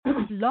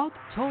Blog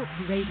Talk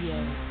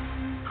Radio.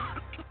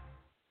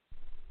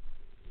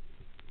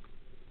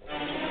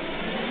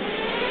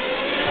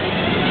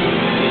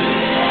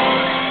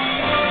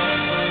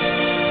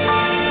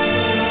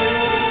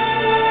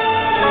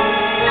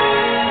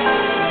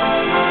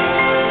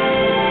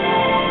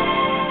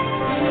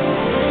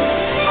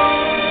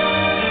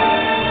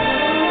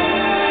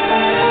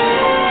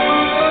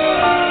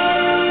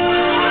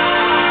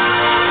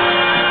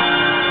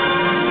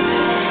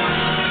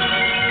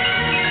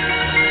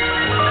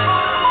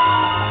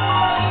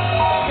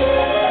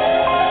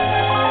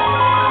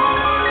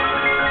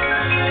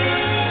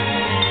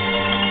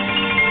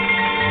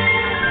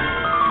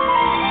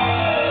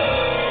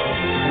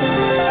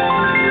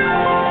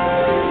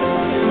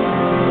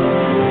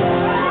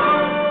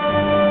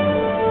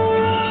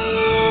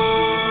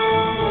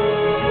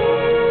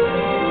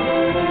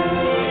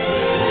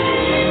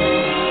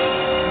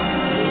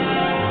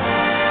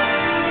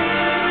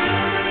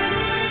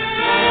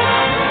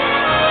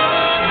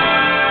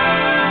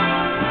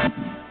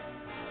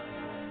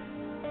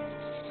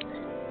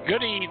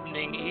 Good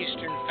evening,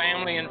 Eastern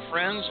family and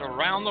friends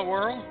around the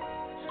world.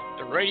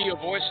 The radio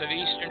voice of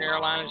Eastern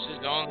Airlines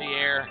is on the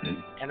air,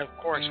 and of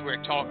course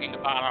we're talking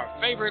about our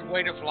favorite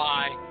way to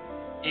fly,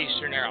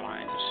 Eastern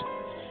Airlines.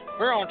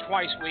 We're on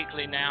twice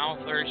weekly now,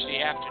 Thursday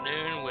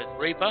afternoon with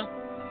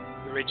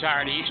REPA, the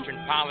Retired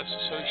Eastern Pilots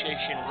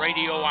Association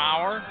Radio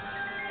Hour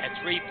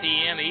at 3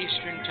 p.m.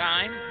 Eastern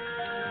Time,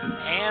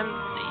 and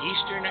the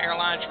Eastern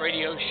Airlines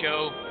Radio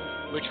Show,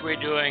 which we're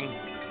doing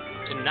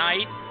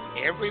tonight,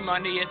 every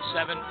Monday at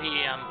 7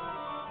 p.m.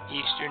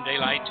 Eastern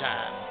Daylight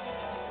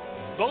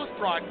Time. Both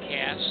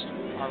broadcasts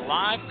are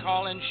live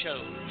call-in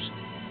shows,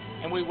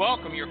 and we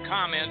welcome your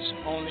comments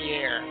on the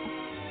air.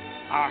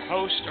 Our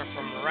hosts are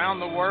from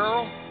around the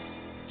world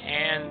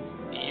and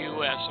the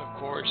U.S., of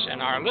course,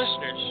 and our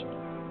listeners.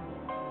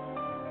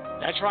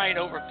 That's right,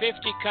 over 50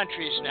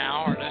 countries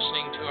now are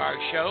listening to our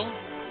show,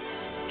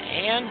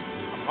 and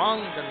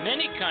among the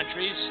many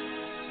countries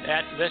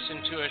that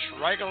listen to us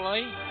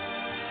regularly,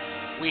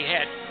 we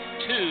had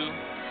two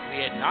we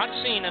had not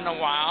seen in a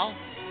while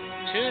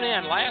tune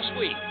in last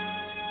week.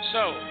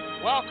 So,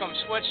 welcome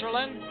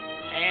Switzerland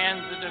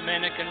and the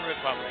Dominican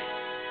Republic.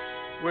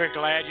 We're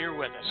glad you're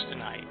with us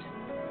tonight.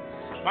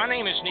 My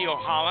name is Neil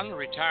Holland,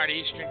 retired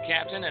Eastern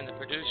captain and the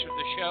producer of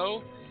the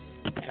show,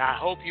 and I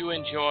hope you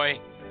enjoy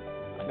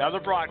another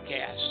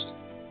broadcast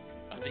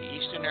of the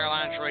Eastern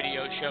Airlines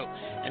Radio Show.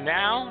 And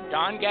now,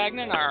 Don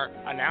Gagnon, our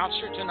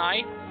announcer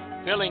tonight,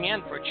 filling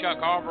in for Chuck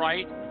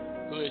Albright,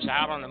 who is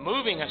out on a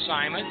moving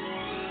assignment.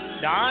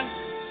 Don,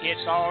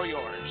 it's all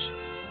yours.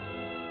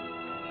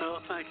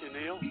 Well, thank you,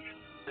 Neil.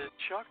 And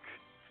Chuck,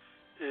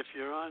 if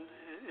you're on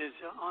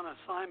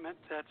assignment,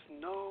 that's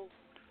no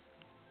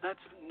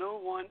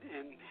one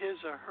in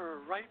his or her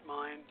right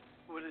mind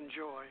would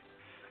enjoy.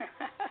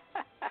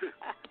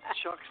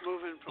 Chuck's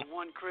moving from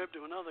one crib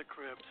to another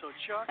crib. So,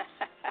 Chuck,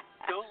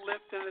 don't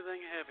lift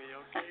anything heavy,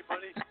 okay,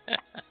 buddy?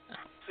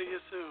 See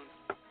you soon.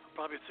 I'll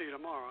probably see you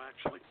tomorrow,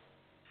 actually.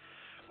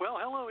 Well,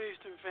 hello,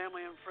 Eastern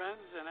family and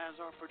friends, and as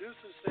our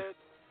producer said,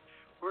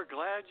 we're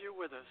glad you're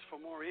with us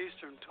for more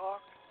Eastern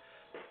talk,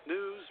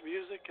 news,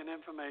 music, and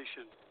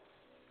information.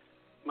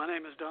 My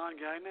name is Don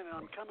Gagnon, and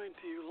I'm coming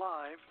to you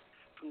live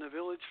from the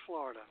Village,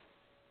 Florida.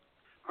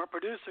 Our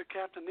producer,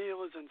 Captain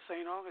Neil, is in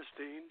St.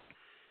 Augustine,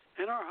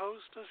 and our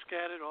hosts are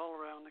scattered all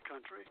around the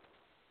country.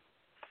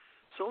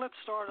 So let's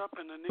start up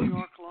in the New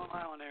York, Long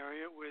Island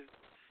area with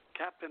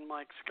Captain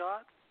Mike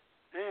Scott,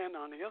 and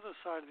on the other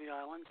side of the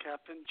island,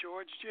 Captain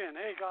George Ginn.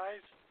 Hey,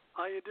 guys.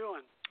 How you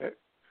doing? Hey,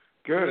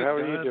 good. How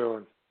are you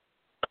doing?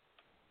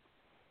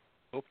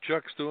 Hope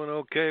Chuck's doing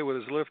okay with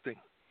his lifting.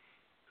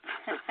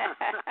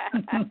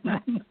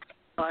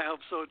 I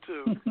hope so,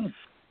 too.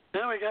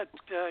 Then we got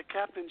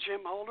Captain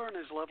Jim Holder and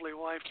his lovely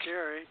wife,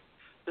 Carrie.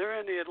 They're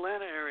in the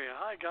Atlanta area.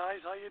 Hi, guys.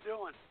 How you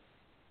doing?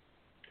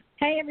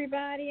 Hey,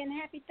 everybody, and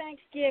happy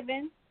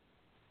Thanksgiving.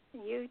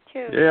 You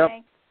too. Yep.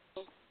 Thanks.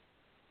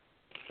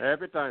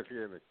 Happy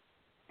Thanksgiving.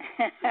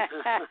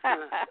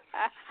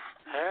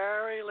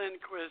 Harry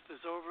Lindquist is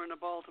over in the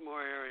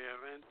Baltimore area,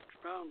 and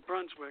around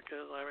Brunswick,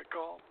 as I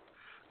recall.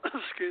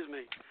 Excuse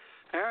me.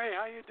 Harry,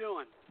 how you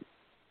doing?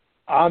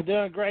 I'm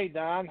doing great,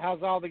 Don.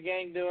 How's all the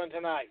gang doing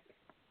tonight?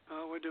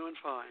 Oh, we're doing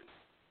fine.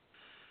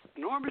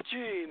 Norma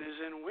Jean is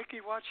in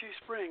Weeki Wachee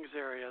Springs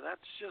area. That's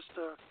just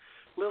a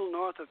little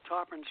north of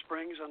Tarpon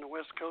Springs on the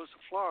west coast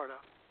of Florida.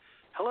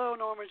 Hello,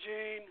 Norma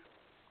Jean.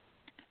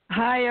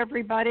 Hi,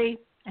 everybody.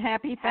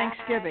 Happy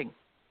Thanksgiving. Hi.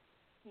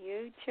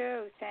 You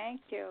too. Thank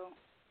you.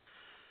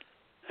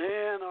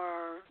 And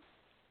our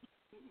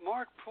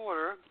Mark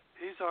Porter,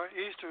 he's our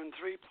Eastern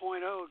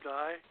 3.0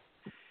 guy.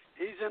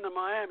 He's in the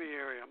Miami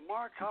area.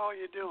 Mark, how are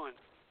you doing?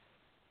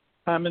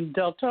 I'm in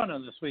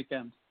Deltona this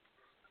weekend.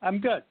 I'm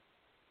good.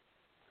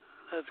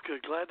 That's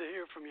good. Glad to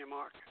hear from you,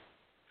 Mark.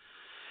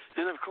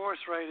 And, of course,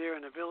 right here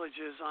in the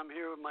Villages, I'm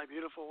here with my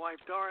beautiful wife,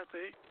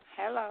 Dorothy.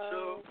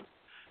 Hello.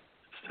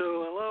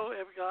 So hello,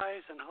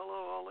 guys, and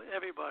hello,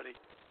 everybody.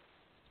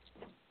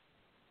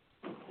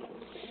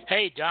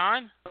 Hey,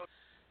 Don.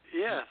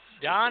 Yes.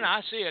 Don,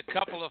 I see a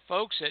couple of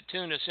folks that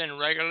tune us in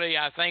regularly.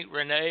 I think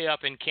Renee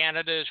up in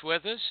Canada is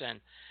with us, and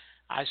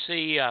I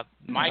see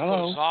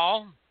Michael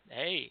Zoll.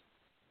 Hey.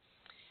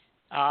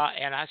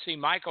 And I see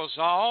Michael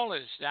Zoll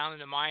is down in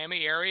the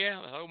Miami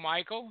area. Hello,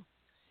 Michael.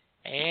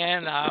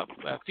 And a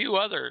few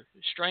other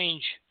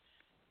strange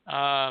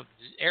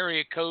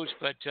area codes,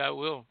 but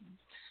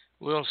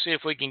we'll see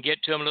if we can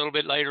get to them a little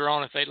bit later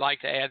on if they'd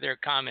like to add their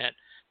comment.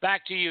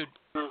 Back to you.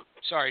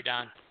 Sorry,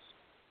 Don.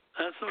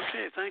 That's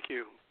okay. Thank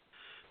you.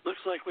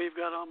 Looks like we've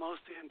got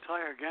almost the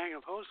entire gang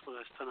of hosts with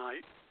us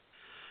tonight.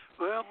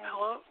 Well,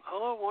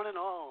 hello, one and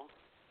all.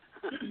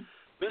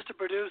 Mr.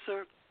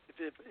 Producer,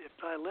 if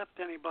I left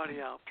anybody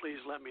out,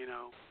 please let me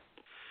know.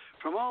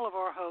 From all of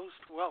our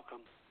hosts,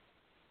 welcome.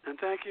 And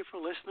thank you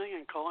for listening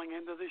and calling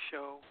into the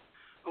show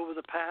over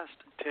the past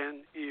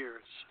 10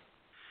 years.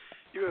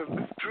 You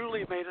have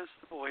truly made us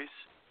the voice,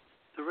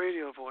 the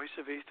radio voice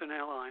of Eastern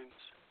Airlines.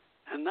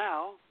 And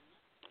now,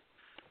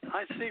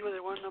 I see they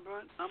were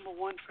number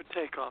one for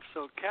takeoff.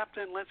 So,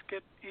 Captain, let's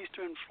get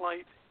Eastern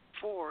Flight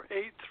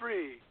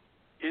 483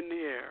 in the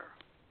air.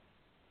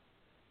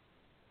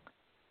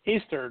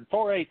 Eastern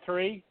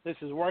 483, this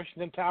is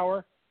Washington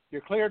Tower.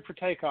 You're cleared for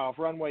takeoff,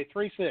 runway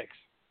 36.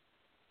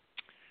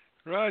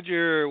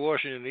 Roger,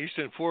 Washington,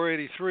 Eastern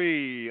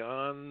 483,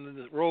 on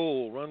the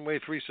roll, runway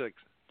 36.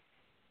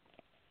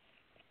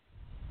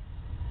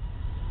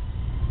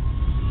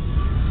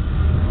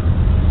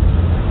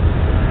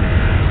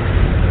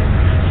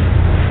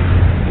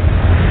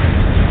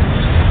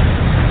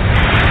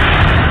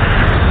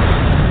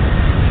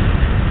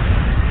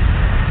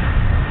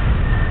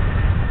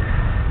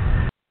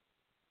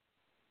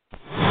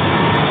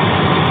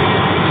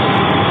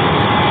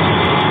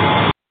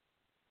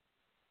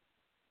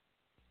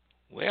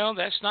 Well,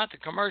 that's not the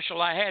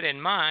commercial I had in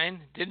mind.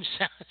 Didn't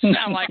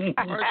sound like a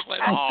commercial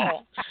at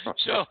all.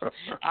 So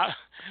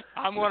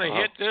I'm going to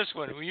hit this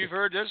one. You've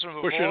heard this one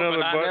before,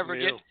 but I never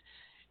get.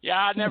 Yeah,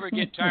 I never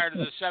get tired of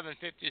the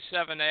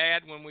 757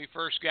 ad when we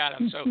first got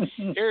them. So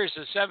here's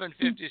the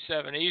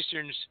 757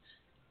 Eastern's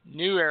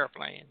new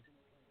airplane,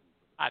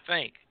 I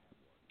think.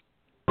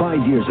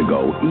 5 years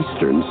ago,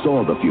 Eastern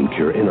saw the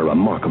future in a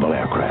remarkable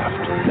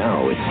aircraft.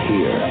 Now it's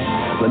here.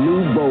 The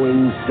new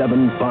Boeing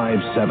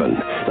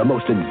 757, the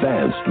most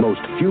advanced,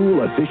 most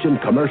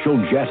fuel-efficient commercial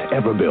jet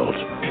ever built.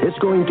 It's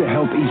going to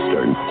help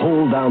Eastern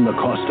hold down the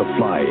cost of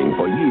flying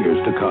for years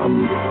to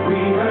come.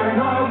 We earn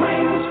our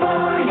wings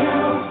for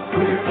you.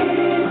 We're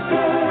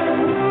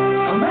Eastern,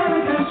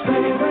 America's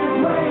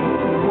favorite way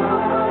to fly.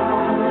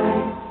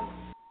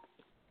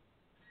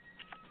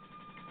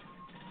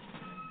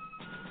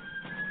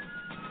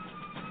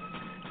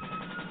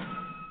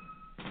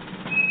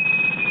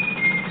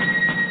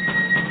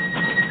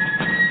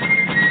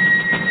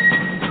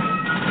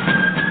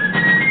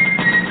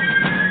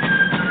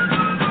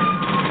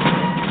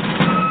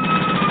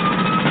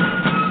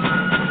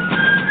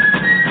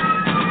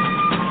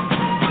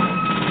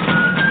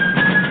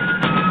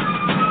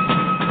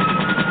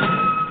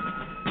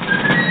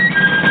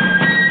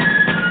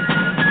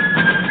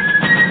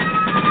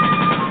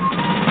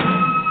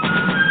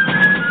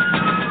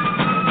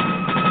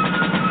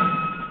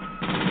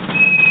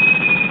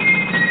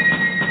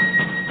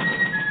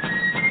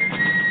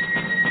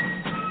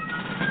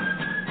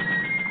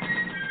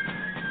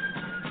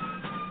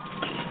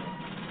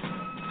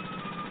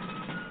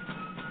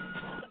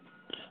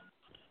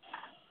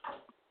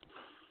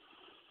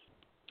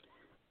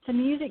 The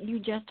music you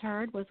just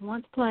heard was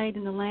once played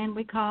in the land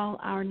we call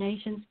our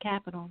nation's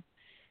capital.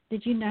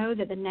 Did you know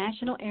that the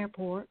National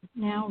Airport,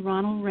 now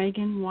Ronald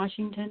Reagan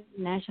Washington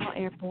National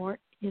Airport,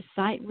 is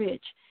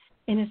site-rich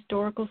in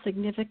historical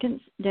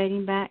significance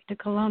dating back to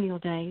colonial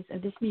days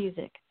of this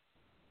music?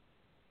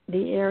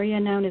 The area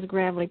known as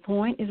Gravelly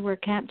Point is where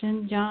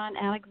Captain John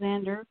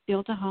Alexander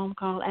built a home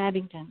called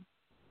Abington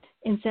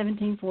in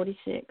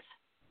 1746.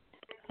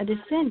 A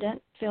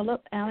descendant,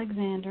 Philip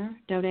Alexander,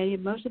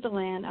 donated most of the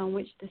land on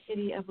which the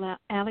city of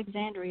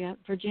Alexandria,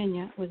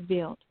 Virginia, was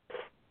built,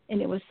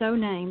 and it was so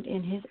named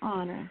in his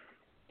honor.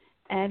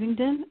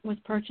 Abington was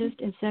purchased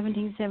in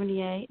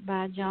 1778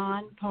 by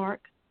John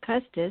Parke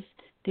Custis,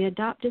 the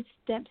adopted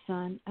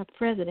stepson of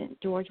President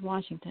George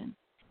Washington,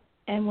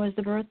 and was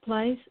the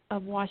birthplace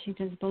of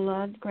Washington's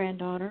beloved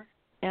granddaughter,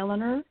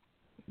 Eleanor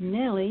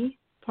Nellie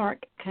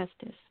Parke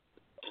Custis.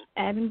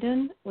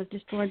 Abington was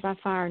destroyed by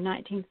fire in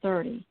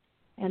 1930,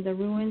 and the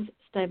ruins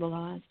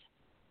stabilized.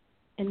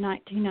 In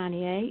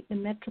 1998, the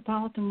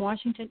Metropolitan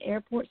Washington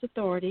Airports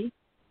Authority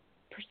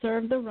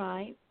preserved the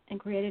right and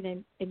created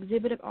an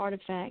exhibit of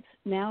artifacts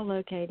now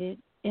located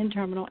in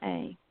Terminal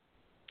A.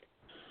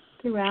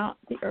 Throughout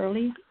the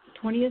early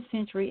 20th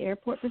century,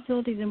 airport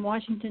facilities in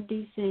Washington,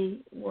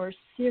 D.C. were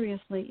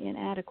seriously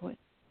inadequate.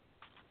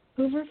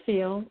 Hoover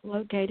Field,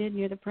 located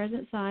near the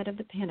present site of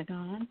the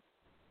Pentagon,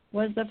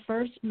 was the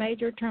first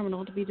major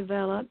terminal to be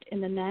developed in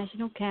the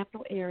national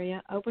capital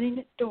area, opening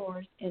its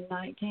doors in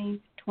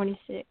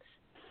 1926.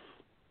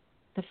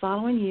 The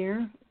following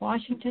year,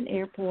 Washington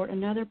Airport,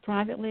 another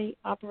privately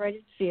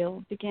operated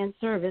field, began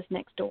service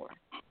next door.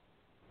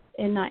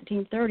 In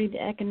 1930,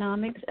 the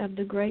economics of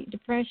the Great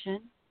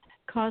Depression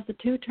caused the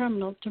two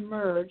terminals to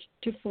merge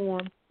to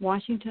form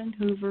Washington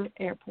Hoover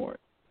Airport.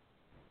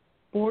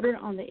 Bordered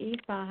on the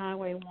east by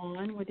Highway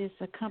 1 with its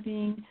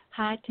accompanying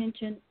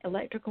high-tension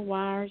electrical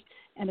wires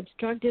and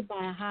obstructed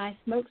by a high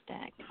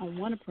smokestack on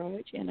one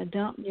approach and a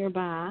dump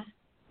nearby,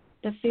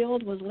 the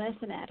field was less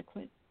than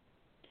adequate.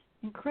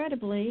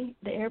 Incredibly,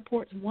 the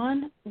airport's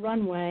one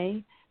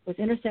runway was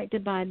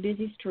intersected by a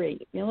busy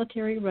street,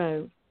 Military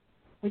Road,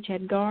 which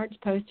had guards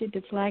posted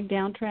to flag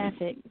down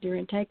traffic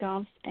during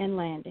takeoffs and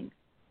landings.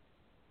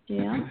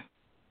 Jim?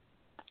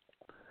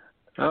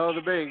 Oh,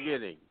 the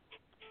beginning.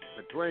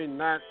 Between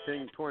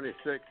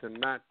 1926 and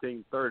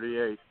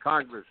 1938,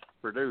 Congress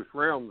produced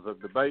realms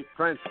of debate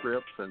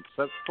transcripts and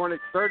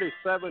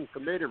 37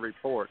 committee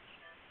reports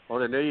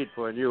on the need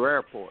for a new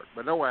airport,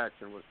 but no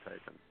action was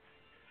taken.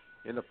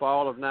 In the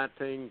fall of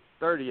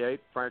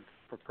 1938,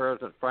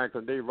 President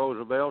Franklin D.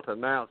 Roosevelt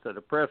announced at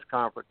a press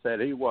conference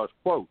that he was,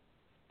 quote,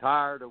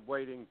 tired of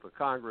waiting for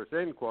Congress,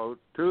 end quote,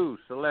 to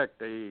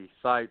select a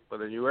site for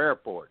the new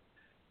airport,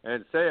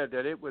 and said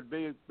that it would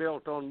be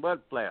built on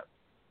mudflats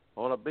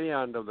on a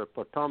bend of the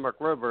Potomac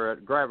River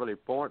at Gravelly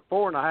Point,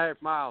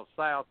 4.5 miles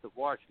south of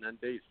Washington,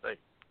 D.C.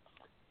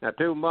 Now,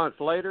 2 months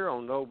later,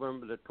 on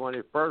November the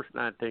 21st,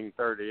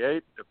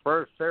 1938, the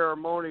first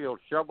ceremonial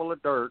shovel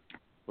of dirt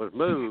was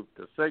moved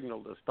to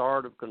signal the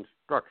start of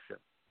construction.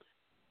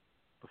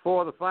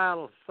 Before the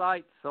final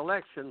site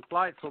selection,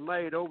 flights were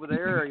made over the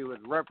area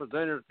with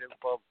representatives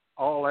of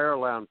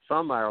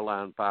some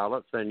airline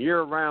pilots, and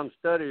year-round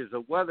studies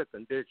of weather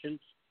conditions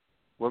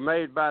were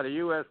made by the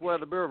U.S.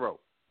 Weather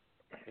Bureau.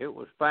 It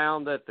was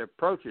found that the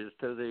approaches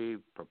to the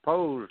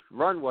proposed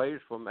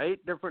runways from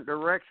 8 different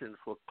directions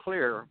were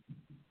clear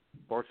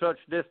for such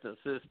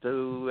distances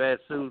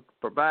to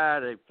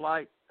provide a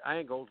flight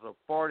angles of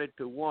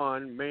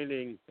 40-1,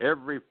 meaning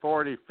every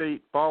 40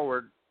 feet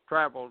forward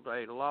traveled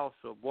a loss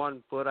of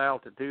 1 foot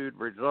altitude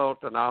result,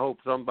 and I hope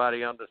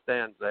somebody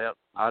understands that.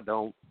 I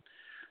don't.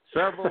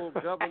 Several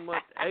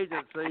government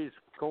agencies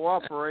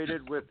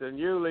cooperated with the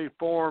newly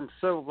formed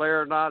Civil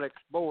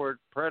Aeronautics Board,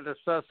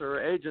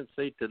 predecessor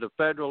agency to the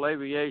Federal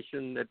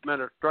Aviation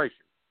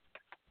Administration,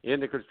 in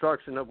the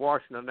construction of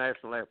Washington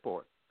National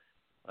Airport.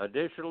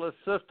 Additional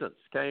assistance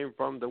came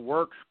from the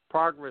Works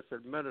Progress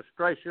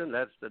Administration,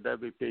 that's the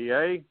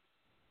WPA,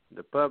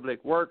 the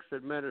Public Works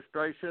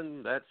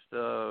Administration, that's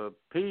the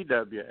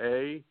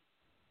PWA,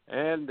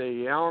 and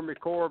the Army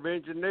Corps of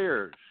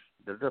Engineers,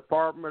 the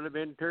Department of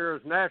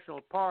Interior's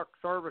National Park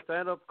Service,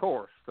 and, of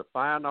course, the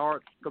Fine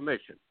Arts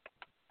Commission.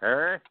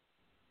 Harry?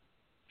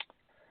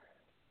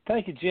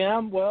 Thank you,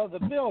 Jim. Well, the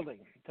building.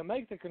 To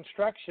make the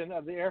construction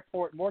of the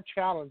airport more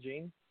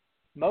challenging,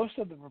 most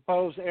of the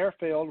proposed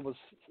airfield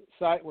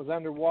site was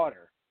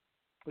underwater.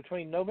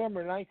 Between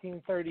November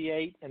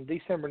 1938 and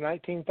December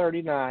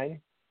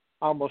 1939,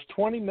 almost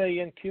 20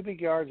 million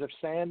cubic yards of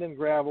sand and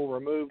gravel were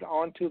moved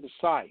onto the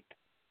site.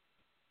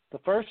 The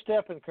first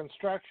step in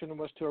construction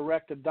was to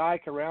erect a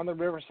dike around the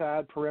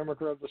riverside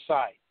perimeter of the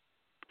site.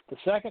 The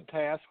second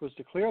task was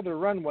to clear the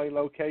runway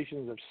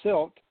locations of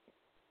silt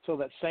so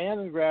that sand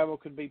and gravel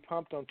could be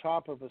pumped on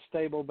top of a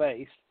stable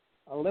base,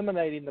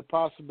 eliminating the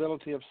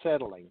possibility of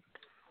settling.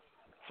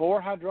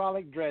 4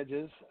 hydraulic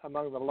dredges,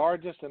 among the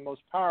largest and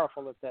most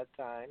powerful at that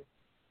time,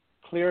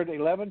 cleared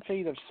 11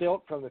 feet of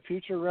silt from the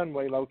future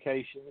runway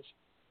locations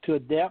to a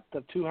depth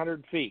of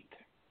 200 feet.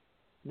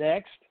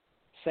 Next,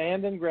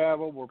 sand and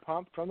gravel were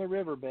pumped from the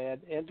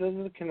riverbed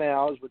into the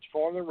canals which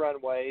form the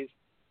runways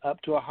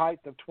up to a height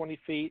of 20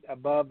 feet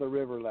above the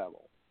river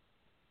level.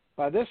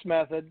 By this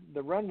method,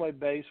 the runway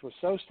base was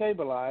so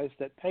stabilized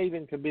that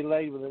paving could be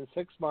laid within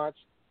 6 months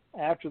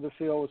after the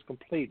fill was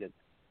completed.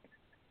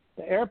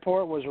 The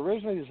airport was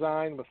originally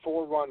designed with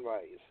 4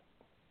 runways.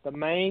 The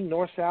main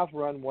north-south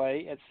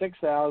runway at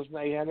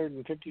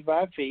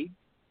 6,855 feet,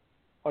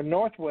 a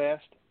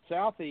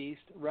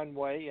northwest-southeast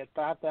runway at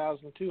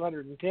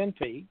 5,210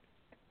 feet,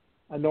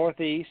 a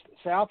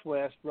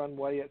northeast-southwest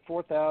runway at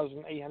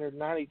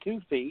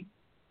 4,892 feet,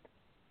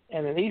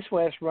 and an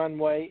east-west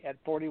runway at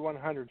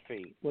 4,100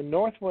 feet. When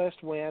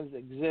northwest winds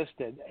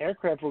existed,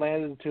 aircraft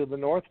landed to the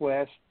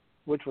northwest,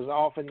 which was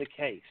often the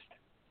case.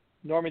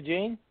 Norma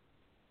Jean?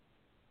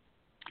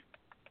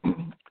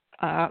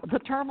 The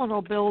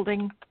terminal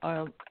building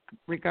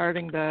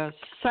regarding the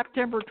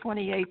September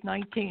 28,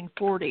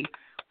 1940,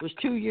 was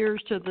 2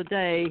 years to the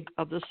day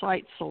of the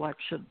site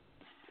selection.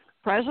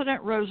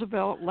 President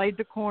Roosevelt laid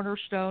the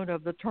cornerstone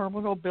of the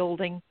terminal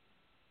building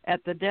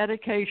at the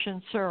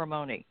dedication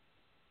ceremony.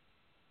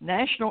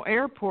 National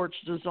Airport's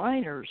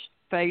designers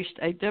faced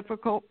a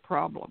difficult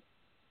problem.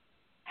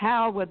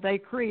 How would they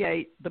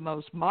create the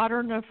most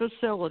modern of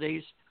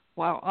facilities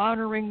while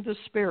honoring the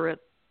spirit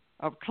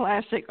of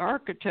classic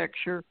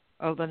architecture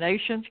of the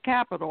nation's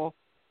capital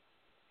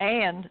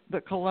and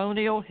the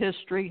colonial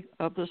history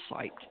of the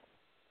site?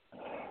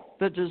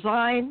 The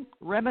design,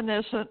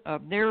 reminiscent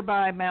of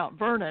nearby Mount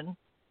Vernon,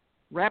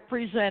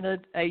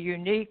 represented a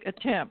unique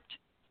attempt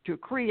to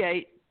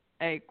create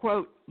a,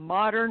 quote,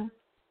 modern,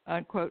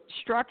 unquote,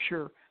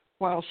 structure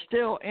while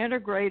still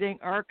integrating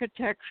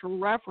architectural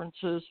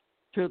references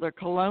to the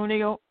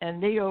colonial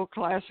and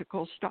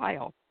neoclassical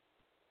style.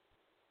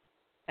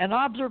 An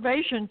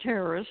observation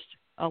terrace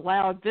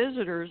allowed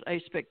visitors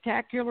a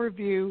spectacular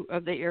view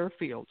of the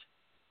airfield.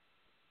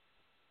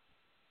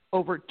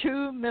 Over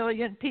 2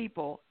 million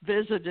people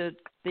visited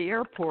the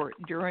airport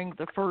during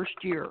the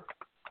first year,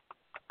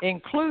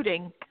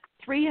 including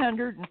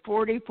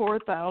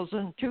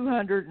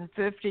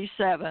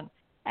 344,257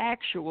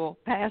 actual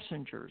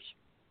passengers.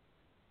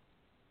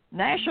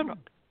 National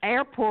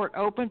Airport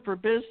opened for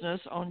business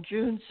on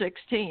June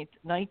 16,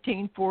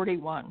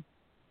 1941.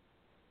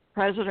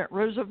 President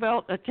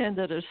Roosevelt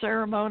attended a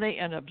ceremony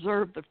and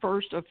observed the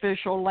first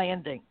official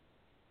landing.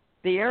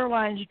 The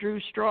airlines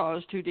drew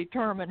straws to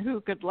determine who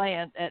could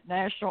land at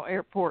National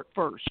Airport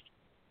first,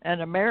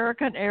 and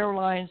American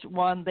Airlines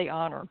won the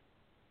honor.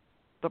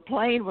 The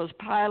plane was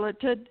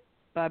piloted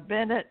by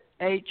Bennett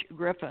H.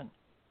 Griffin,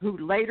 who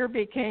later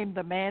became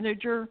the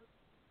manager of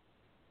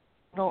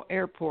National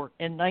Airport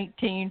in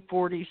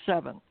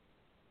 1947.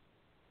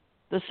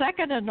 The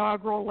second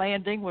inaugural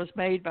landing was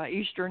made by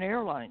Eastern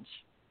Airlines.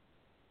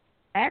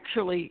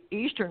 Actually,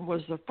 Eastern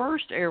was the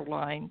first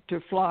airline to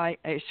fly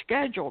a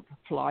scheduled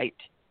flight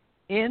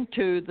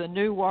into the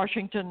new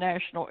Washington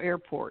National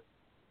Airport,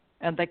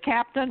 and the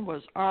captain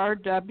was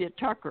R.W.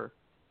 Tucker,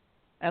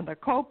 and the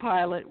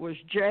co-pilot was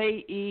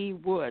J.E.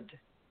 Wood.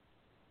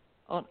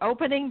 On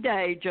opening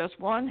day, just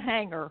one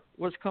hangar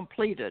was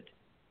completed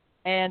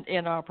and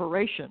in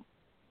operation.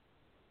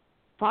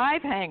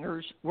 5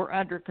 hangars were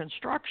under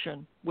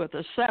construction, with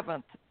a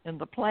 7th in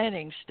the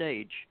planning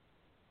stage.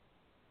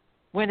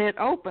 When it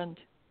opened,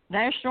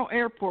 National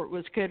Airport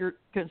was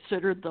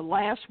considered the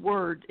last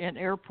word in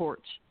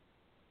airports.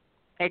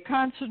 A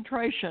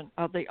concentration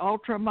of the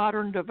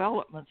ultra-modern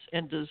developments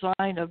in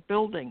design of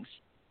buildings,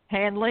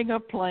 handling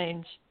of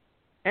planes,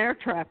 air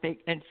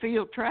traffic and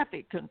field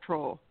traffic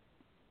control,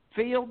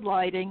 field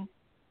lighting,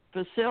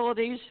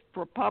 facilities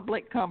for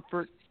public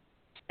comfort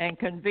and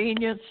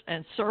convenience,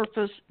 and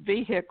surface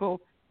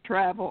vehicle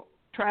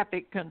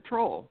traffic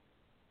control.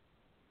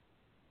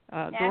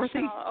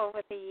 Dorothy?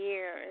 Over the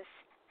years,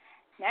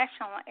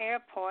 National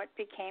Airport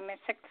became a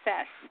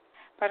success,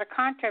 but a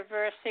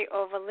controversy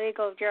over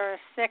legal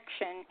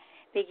jurisdiction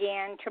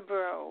began to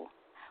brew.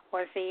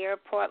 Was the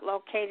airport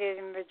located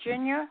in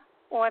Virginia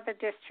or the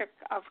District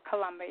of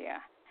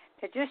Columbia?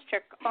 The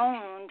district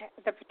owned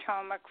the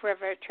Potomac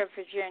River to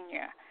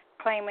Virginia,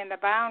 claiming the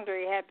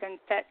boundary had been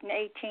set in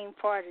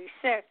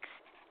 1846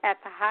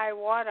 at the high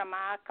water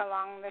mark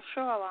along the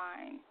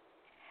shoreline.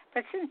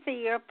 But since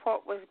the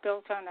airport was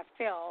built on a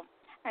fill,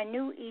 a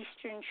new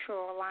eastern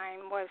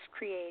shoreline was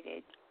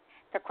created.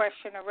 The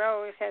question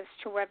arose as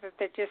to whether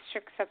the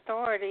district's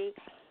authority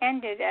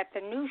ended at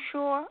the new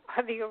shore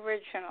or the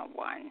original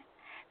one.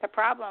 The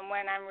problem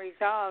went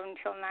unresolved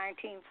until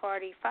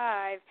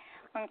 1945,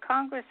 when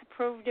Congress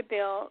approved a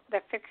bill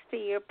that fixed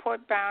the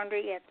airport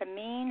boundary at the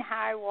mean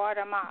high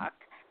water mark,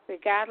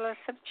 regardless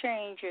of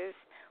changes,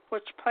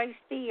 which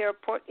placed the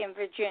airport in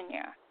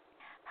Virginia.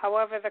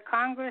 However, the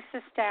Congress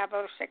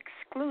established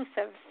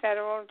exclusive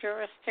federal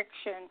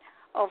jurisdiction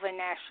over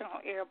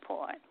National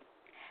Airport.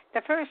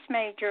 The first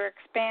major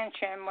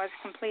expansion was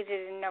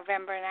completed in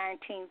November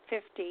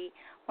 1950,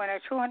 when a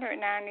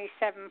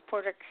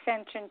 297-foot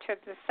extension to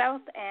the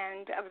south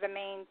end of the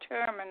main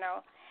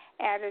terminal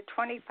added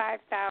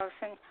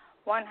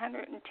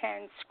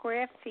 25,110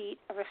 square feet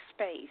of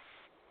space.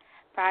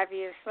 5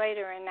 years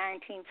later, in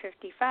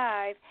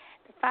 1955,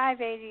 the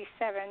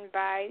 587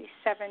 by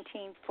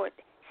 17-foot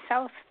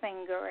south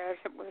finger, as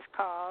it was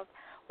called,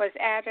 was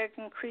added,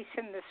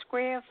 increasing the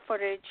square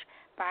footage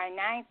by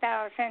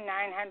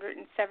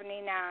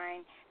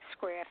 9,979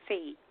 square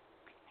feet,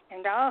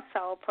 and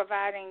also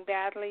providing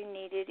badly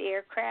needed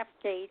aircraft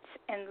gates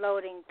and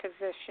loading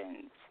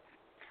positions.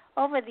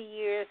 Over the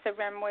years, the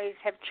runways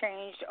have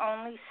changed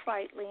only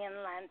slightly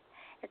in length,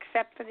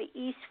 except for the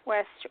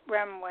east-west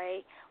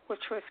runway,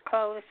 which was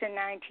closed in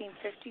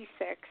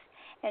 1956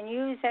 and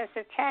used as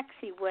a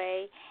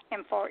taxiway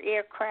and for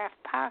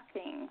aircraft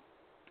parking.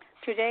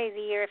 Today,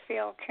 the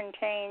airfield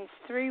contains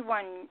 3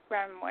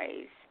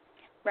 runways.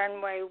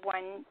 Runway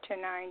 1 to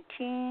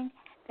 19,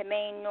 the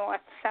main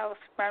north-south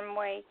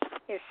runway,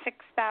 is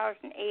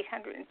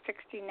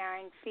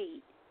 6,869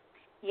 feet.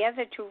 The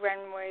other 2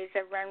 runways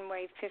are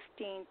runway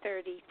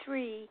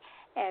 1533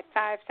 at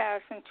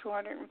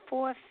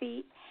 5,204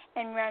 feet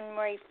and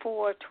runway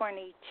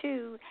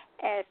 422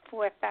 at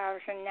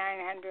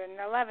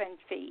 4,911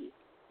 feet.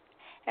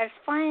 As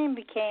flying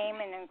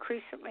became an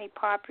increasingly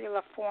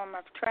popular form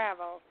of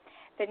travel,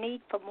 the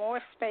need for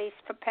more space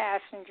for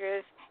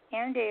passengers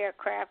and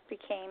aircraft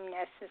became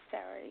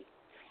necessary.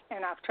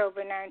 In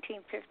October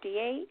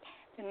 1958,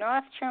 the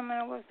North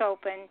Terminal was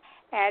opened,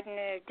 adding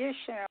an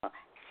additional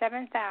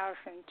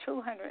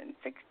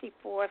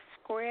 7,264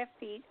 square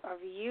feet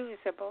of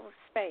usable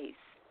space.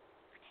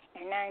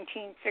 In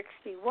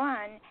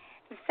 1961,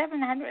 the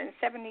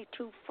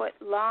 772-foot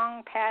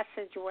long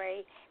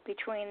passageway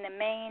between the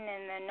main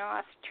and the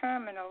north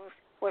terminals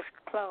was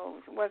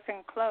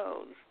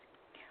enclosed.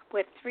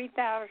 with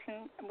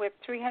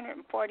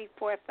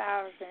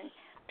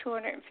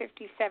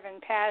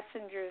 344,257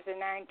 passengers in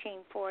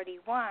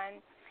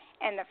 1941,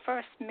 and the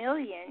first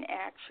million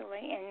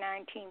actually in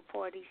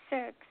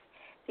 1946,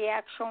 the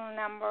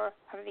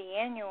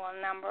annual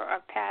number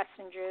of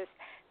passengers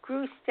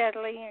grew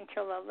steadily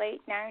until the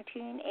late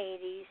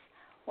 1980s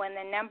when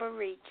the number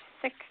reached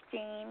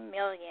 16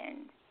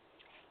 million.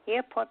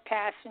 Airport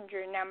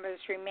passenger numbers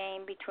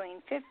remained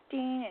between 15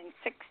 and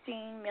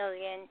 16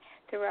 million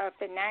throughout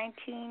the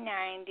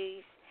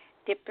 1990s,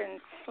 dipping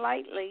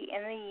slightly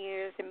in the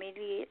years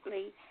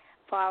immediately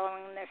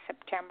following the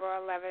September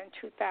 11,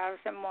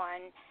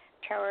 2001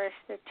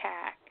 terrorist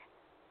attack.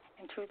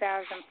 In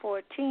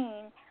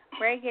 2014,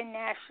 Reagan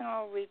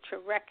National reached a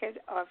record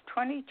of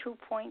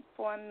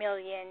 22.4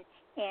 million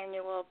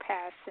annual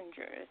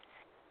passengers.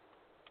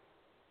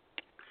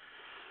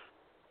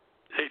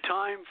 A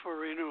time for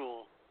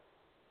renewal.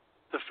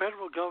 The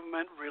federal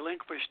government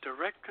relinquished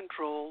direct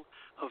control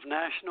of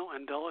National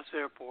and Dulles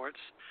airports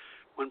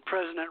when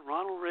President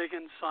Ronald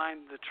Reagan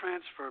signed the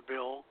transfer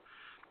bill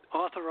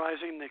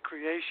authorizing the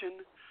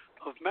creation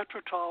of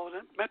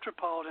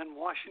Metropolitan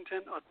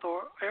Washington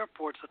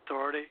Airports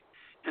Authority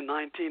in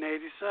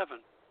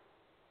 1987.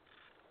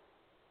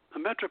 The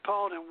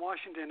Metropolitan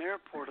Washington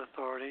Airport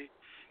Authority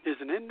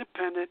is an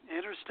independent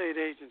interstate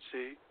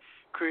agency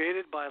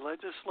created by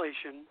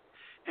legislation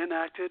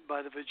enacted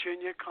by the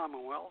Virginia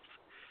Commonwealth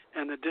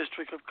and the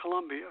District of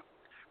Columbia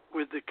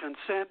with the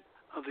consent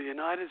of the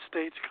United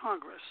States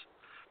Congress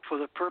for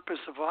the purpose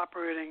of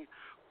operating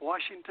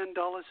Washington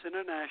Dulles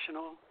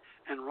International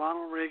and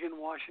Ronald Reagan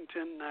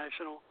Washington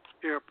National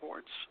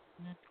Airports.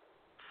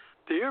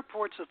 The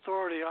Airports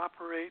Authority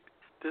operate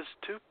this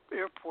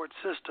two-airport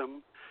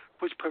system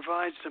which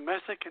provides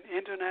domestic and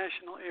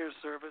international air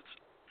service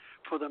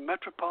for the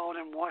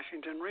metropolitan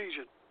Washington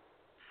region.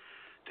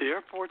 The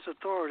Airports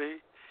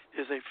Authority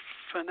is a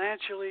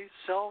financially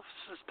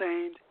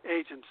self-sustained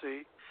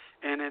agency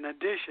and in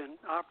addition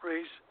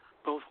operates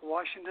both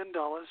Washington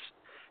Dulles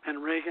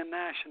and Reagan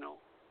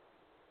National.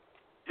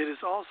 It is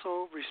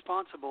also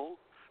responsible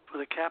for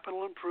the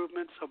capital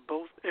improvements of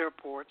both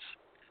airports,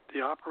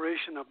 the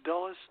operation of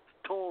Dulles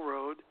Toll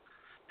Road,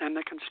 and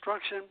the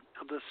construction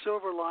of the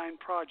Silver Line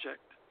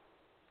project.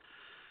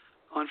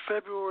 On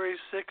February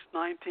 6,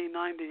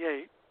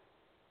 1998,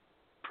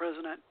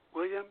 President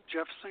William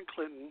Jefferson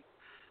Clinton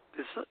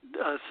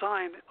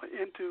signed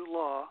into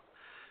law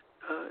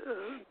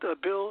the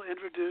bill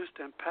introduced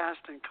and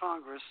passed in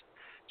Congress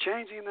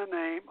changing the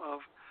name of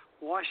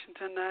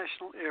Washington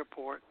National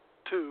Airport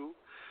to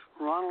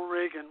Ronald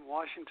Reagan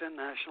Washington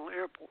National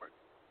Airport.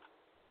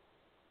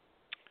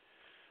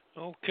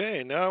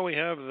 Okay, now we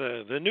have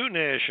the new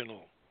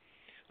National.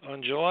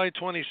 On July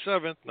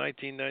 27,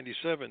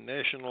 1997,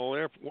 National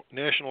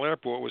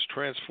Airport was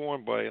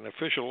transformed by an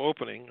official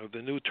opening of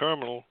the new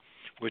terminal,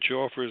 which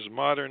offers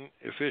modern,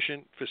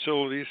 efficient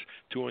facilities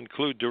to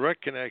include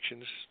direct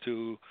connections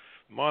to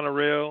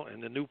monorail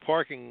and the new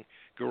parking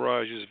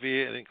garages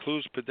it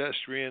includes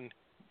pedestrian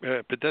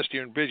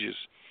bridges.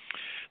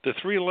 The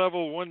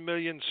three-level, 1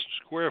 million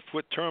square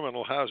foot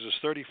terminal houses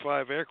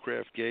 35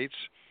 aircraft gates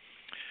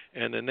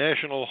and the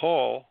National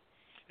Hall,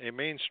 a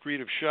main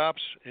street of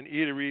shops and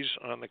eateries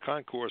on the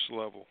concourse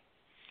level.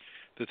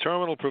 The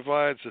terminal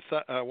provides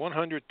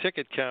 100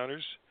 ticket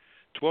counters,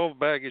 12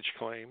 baggage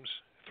claims,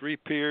 3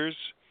 piers,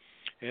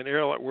 and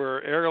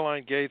where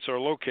airline gates are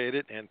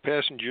located, and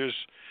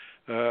passengers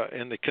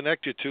and the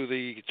connector to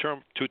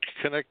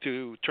connect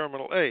to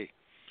Terminal A.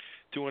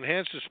 To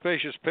enhance the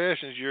spacious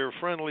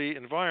passenger-friendly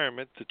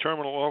environment, the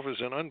terminal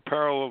offers an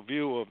unparalleled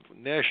view of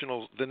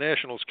the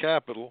National's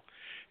capital,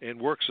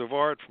 and works of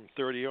art from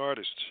 30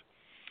 artists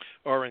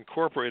are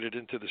incorporated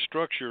into the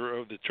structure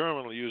of the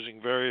terminal using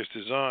various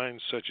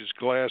designs such as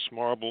glass,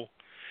 marble,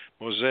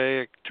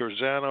 mosaic,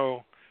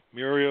 terzano,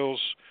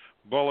 murals,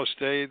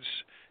 balustrades,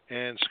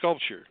 and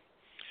sculpture.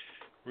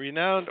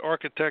 Renowned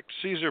architect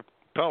Caesar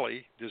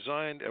Pelli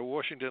designed a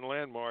Washington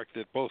landmark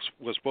that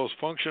was both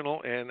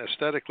functional and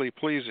aesthetically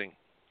pleasing.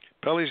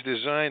 Pelli's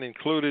design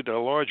included a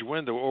large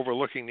window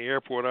overlooking the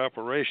airport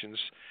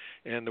operations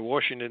and the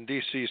Washington,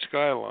 D.C.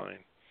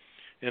 skyline,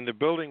 and the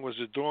building was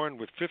adorned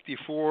with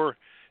 54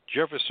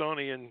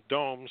 Jeffersonian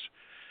domes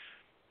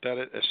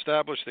that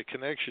established a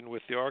connection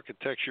with the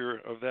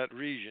architecture of that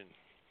region.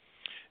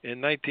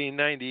 In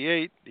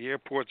 1998, the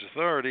Airports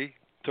Authority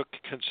took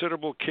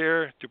considerable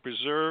care to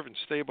preserve and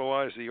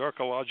stabilize the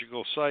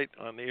archaeological site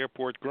on the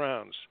airport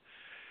grounds.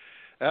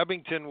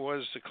 Abington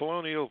was the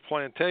colonial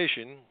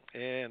plantation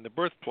and the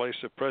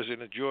birthplace of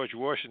President George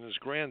Washington's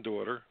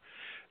granddaughter,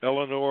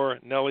 Eleanor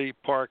Nellie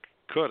Parke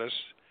Custis.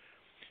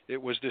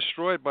 It was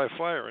destroyed by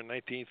fire in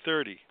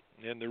 1930,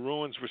 and the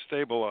ruins were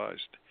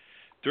stabilized.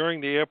 During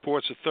the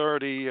Airports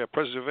Authority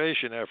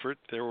preservation effort,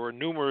 there were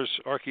numerous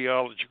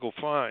archaeological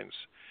finds.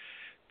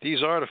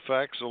 These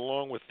artifacts,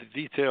 along with the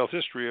detailed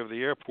history of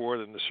the airport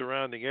and the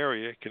surrounding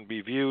area, can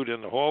be viewed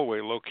in the hallway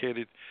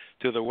located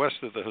to the west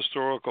of the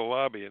historical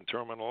lobby in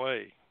Terminal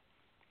A.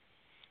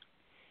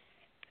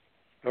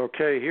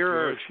 Okay, here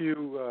are a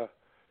few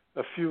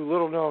a few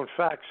little-known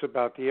facts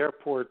about the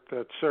airport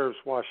that serves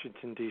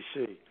Washington,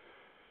 D.C.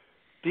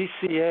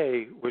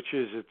 DCA, which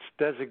is its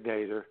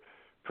designator,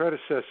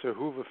 predecessor,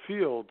 Hoover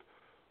Field,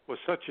 was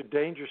such a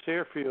dangerous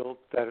airfield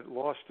that it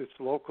lost its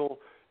local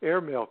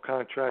airmail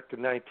contract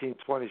in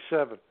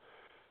 1927.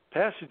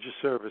 Passenger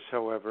service,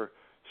 however,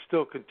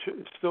 still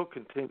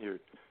continued.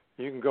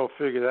 You can go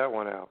figure that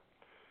one out.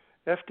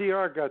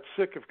 FDR got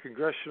sick of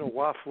congressional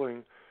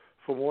waffling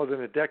for more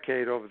than a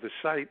decade over the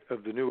site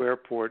of the new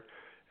airport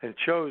and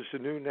chose the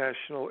new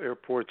national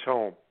airport's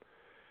home.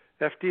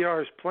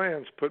 FDR's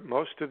plans put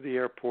most of the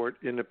airport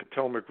in the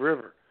Potomac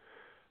River.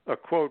 A,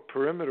 quote,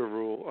 perimeter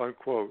rule,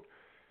 unquote,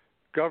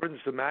 governs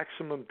the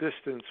maximum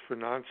distance for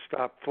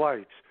nonstop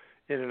flights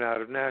in and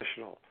out of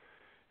National.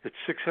 It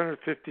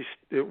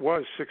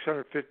was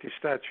 650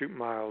 statute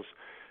miles,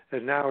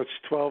 and now it's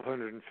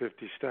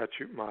 1,250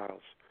 statute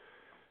miles.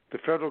 The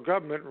federal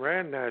government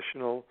ran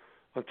National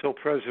until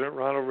President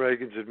Ronald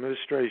Reagan's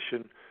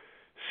administration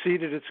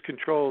ceded its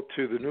control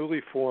to the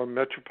newly formed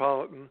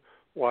Metropolitan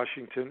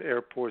Washington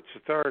Airports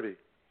Authority.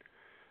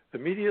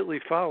 Immediately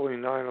following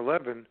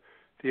 9/11,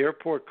 the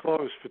airport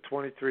closed for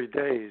 23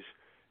 days,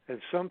 and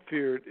some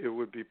feared it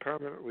would be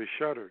permanently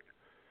shuttered.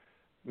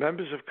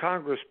 Members of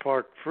Congress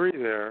parked free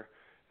there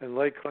and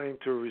laid claim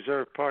to a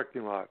reserved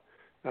parking lot.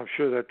 I'm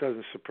sure that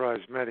doesn't surprise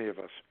many of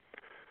us.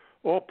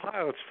 All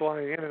pilots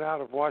flying in and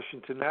out of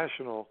Washington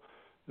National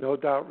no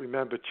doubt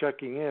remember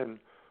checking in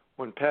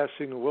when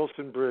passing the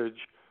Wilson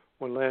Bridge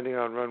when landing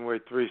on runway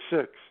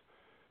 36.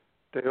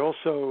 They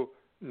also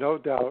no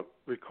doubt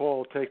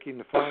recall taking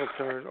the final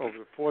turn over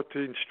the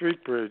 14th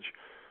Street Bridge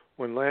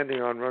when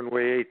landing on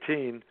runway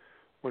 18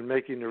 when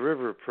making the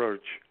river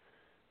approach.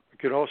 We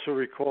can also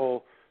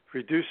recall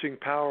reducing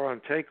power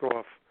on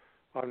takeoff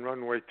on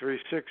runway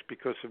 36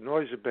 because of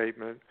noise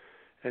abatement.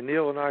 And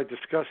Neil and I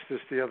discussed this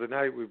the other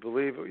night. We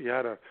believe you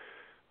had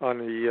on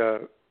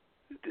the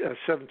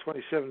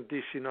 727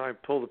 DC-9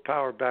 pull the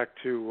power back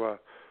to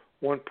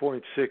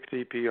 1.6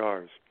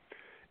 EPRs.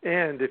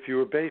 And if you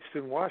were based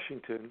in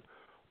Washington,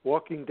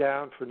 walking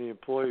down from the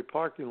employee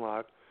parking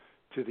lot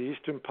to the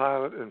Eastern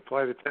Pilot and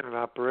Flight Attendant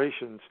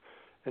operations,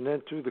 and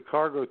then through the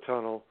cargo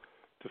tunnel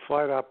to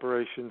flight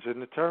operations in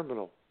the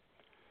terminal.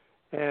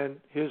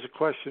 And here's a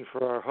question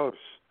for our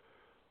hosts.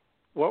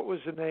 What was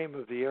the name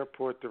of the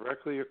airport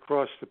directly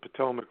across the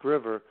Potomac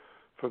River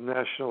from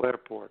National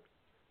Airport?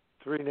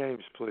 3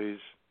 names, please.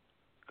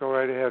 Go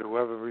right ahead,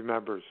 whoever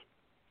remembers.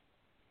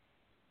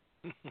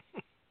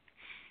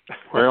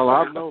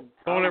 Well,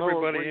 don't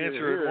everybody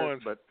answer at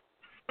once. But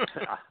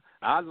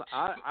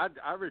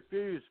I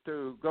refuse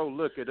to go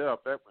look it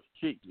up. That was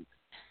cheating.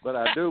 But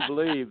I do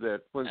believe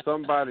that when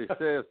somebody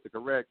says the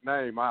correct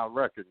name, I'll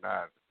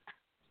recognize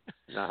it.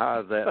 Now,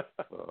 how's that?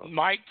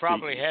 Mike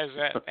probably has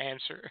that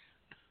answer.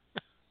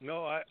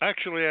 No, I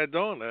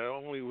don't. I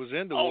only was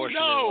into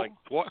Washington like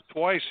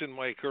twice in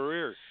my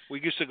career.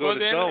 We used to go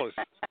to Dulles.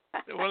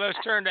 Well, let's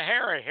turn to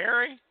Harry.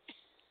 Harry?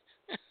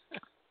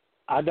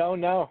 I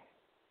don't know.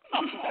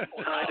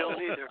 I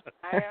don't either.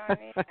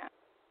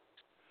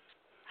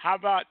 How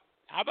about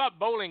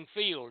Bowling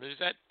Field? Is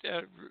that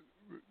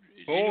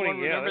Bowling?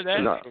 Remember that's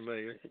that? not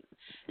familiar.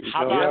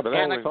 How about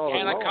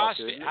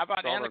Anacostia? How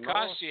about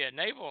Anacostia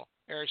Naval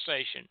Air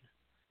Station?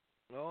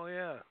 Oh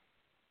yeah.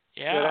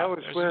 Yeah, that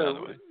was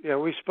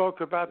we spoke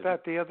about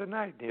that the other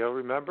night, Neil,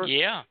 remember?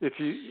 Yeah. If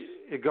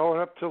you're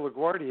going up to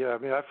LaGuardia, I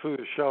mean, I flew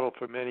the shuttle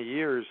for many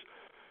years,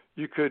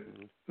 you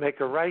could make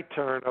a right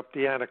turn up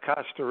the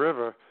Anacostia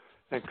River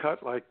and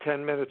cut like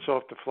 10 minutes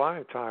off the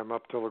flying time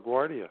up to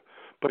LaGuardia.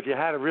 But you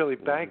had to really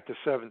bank the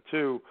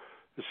 7.2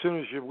 as soon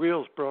as your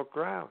wheels broke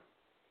ground.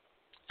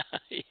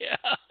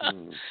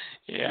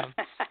 Yeah.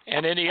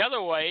 And then the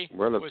other way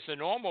was the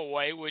normal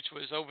way, which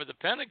was over the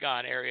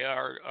Pentagon area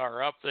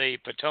or up the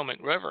Potomac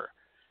River.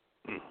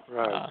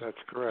 Right, that's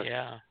correct.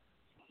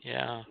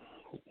 Yeah.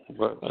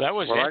 Well, that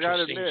was interesting. I got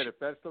to admit, if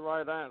that's the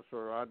right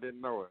answer, I didn't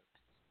know it.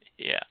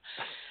 Yeah.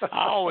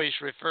 I always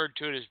referred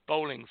to it as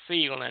Bowling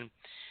Field, and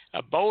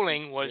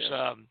bowling was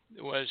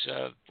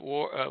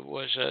World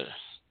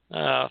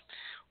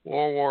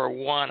War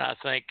I, I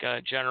think,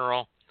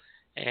 general,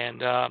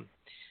 and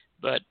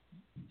but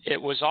it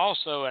was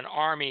also an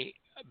Army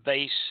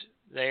base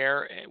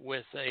there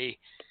with a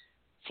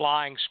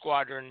flying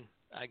squadron,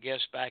 I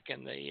guess, back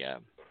in the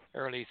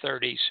early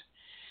 30s.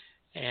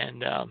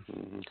 And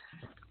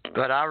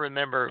but I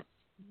remember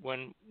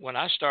when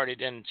I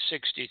started in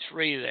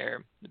 63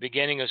 there, the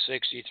beginning of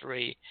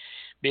 63,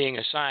 being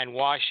assigned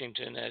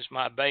Washington as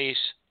my base,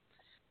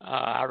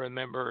 I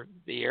remember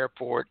the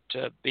airport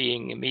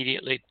being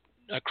immediately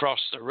across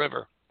the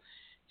river.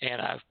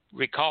 And I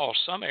recall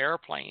some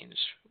airplanes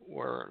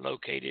were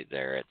located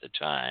there at the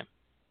time.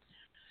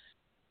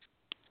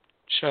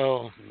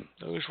 So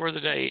those were the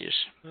days.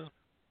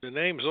 The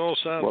names all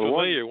sound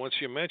familiar once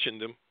you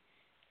mentioned them.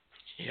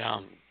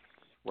 Yeah.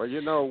 Well,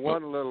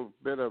 one little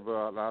bit of,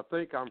 I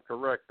think I'm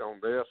correct on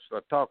this,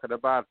 talking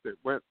about it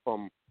went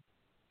from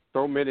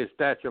so many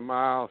statute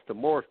miles to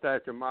more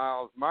statute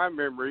miles. My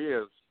memory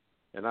is,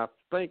 and I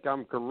think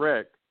I'm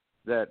correct,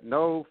 that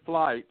no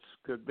flights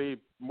could be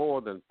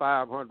more than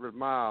 500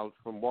 miles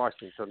from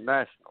Washington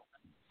National.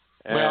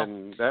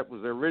 And that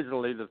was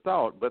originally the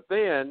thought. But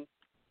then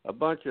a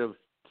bunch of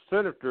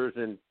senators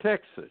in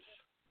Texas,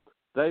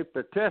 they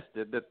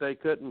protested that they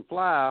couldn't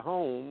fly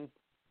home,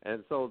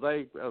 and so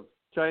they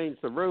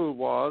changed the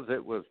rule.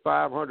 It was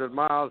 500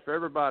 miles for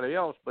everybody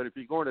else, but if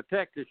you're going to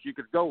Texas, you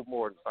could go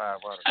more than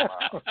 500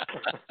 miles.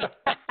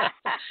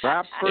 So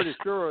I'm pretty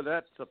sure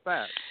that's a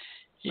fact.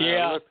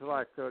 Yeah. It looks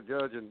like,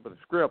 judging by the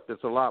script,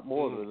 it's a lot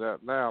more than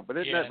that now. But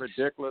isn't that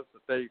ridiculous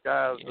that they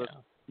guys,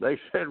 they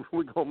said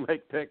we're going to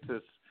make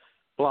Texas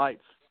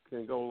flights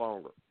can go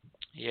longer?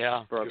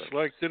 Yeah. Just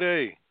like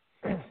today.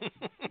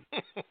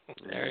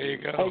 There you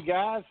go. Hey,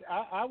 guys,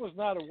 I was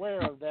not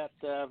aware of that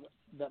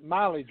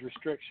mileage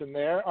restriction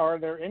there. Are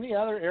there any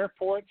other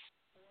airports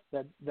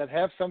that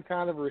have some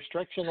kind of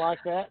restriction like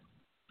that?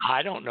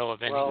 I don't know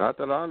of any. Well, not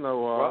that I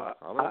know of.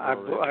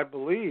 Well, I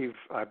believe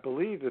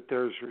that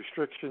there's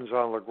restrictions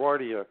on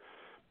LaGuardia,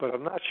 but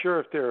I'm not sure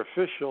if they're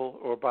official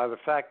or by the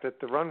fact that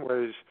the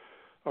runways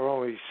are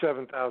only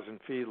 7,000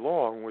 feet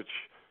long, which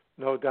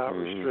no doubt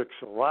restricts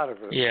a lot of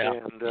it. Yeah.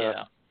 And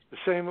the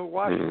same with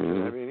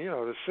Washington. I mean,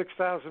 the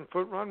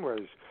 6,000-foot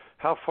runways.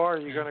 How far are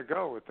you going to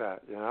go with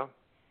that? Yeah.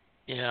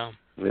 Yeah.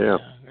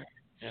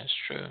 That's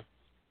true.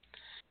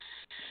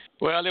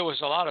 Well, it was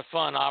a lot of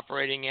fun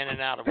operating in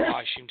and out of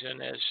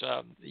Washington,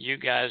 as you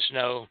guys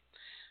know.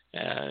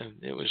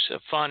 It was a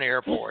fun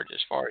airport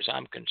as far as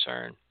I'm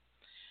concerned.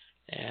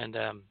 And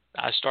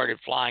I started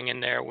flying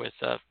in there with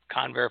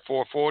Convair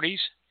 440s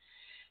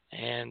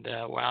and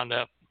wound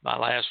up my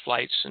last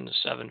flights in the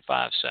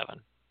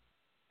 757.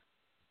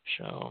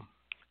 So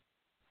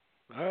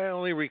I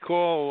only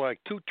recall like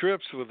 2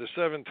 trips with the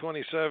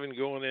 727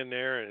 going in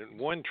there, and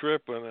 1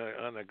 trip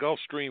on a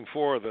Gulfstream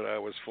 4 that I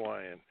was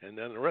flying, and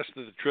then the rest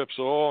of the trips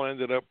all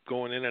ended up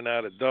going in and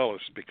out of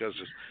Dulles because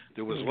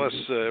there was less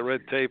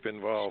red tape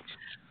involved.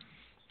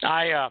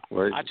 I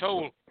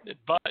told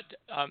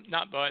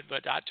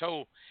I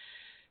told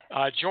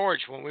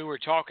George when we were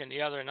talking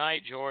the other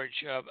night,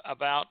 George,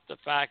 about the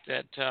fact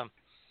that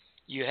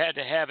you had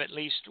to have at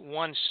least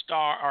 1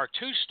 star or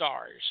 2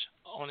 stars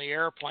on the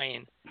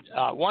airplane.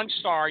 1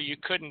 star, you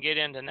couldn't get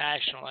into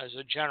National as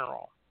a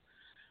general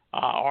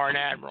or an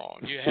admiral.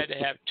 You had to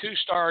have 2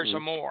 stars or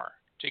more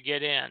to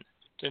get in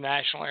to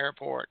National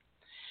Airport.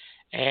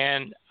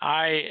 And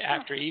I,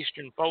 after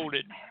Eastern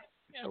folded,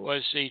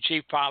 was the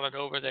chief pilot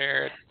over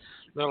there at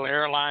a little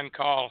airline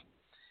called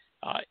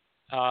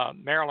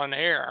Maryland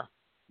Air.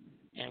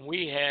 And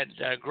we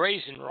had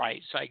grazing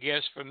rights, I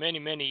guess, for many,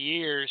 many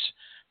years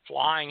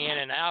flying in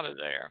and out of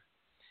there.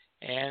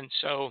 And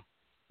so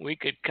we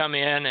could come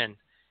in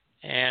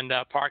and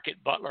park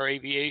at Butler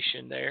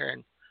Aviation there.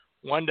 And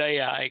one day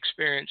I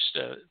experienced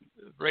a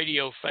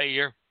radio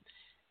failure,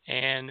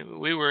 and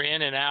we were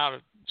in and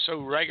out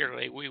so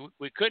regularly.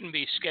 We couldn't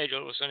be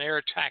scheduled. It was an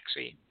air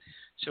taxi,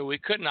 so we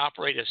couldn't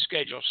operate a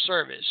scheduled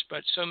service.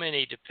 But so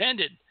many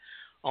depended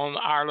on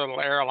our little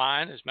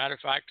airline. As a matter of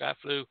fact, I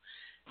flew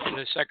in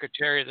the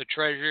Secretary of the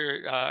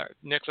Treasury,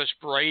 Nicholas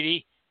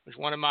Brady, was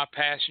one of my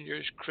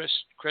passengers,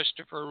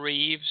 Christopher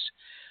Reeves.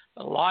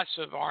 Lots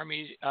of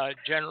Army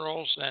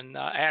generals and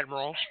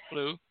admirals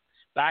flew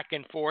back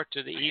and forth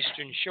to the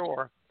Eastern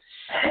Shore.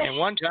 And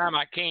one time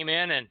I came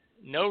in and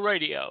no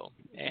radio.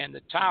 And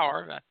the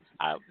tower,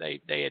 they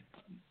had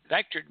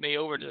vectored me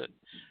over to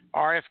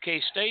RFK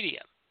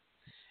Stadium.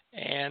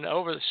 And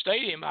over the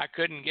stadium, I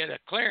couldn't get a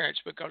clearance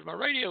because my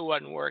radio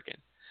wasn't working.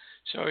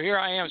 So here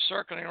I am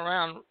circling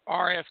around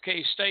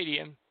RFK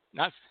Stadium,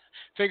 not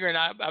figuring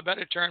I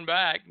better turn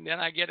back. And then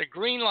I get a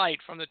green light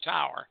from the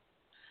tower.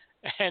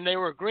 And they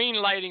were green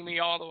lighting me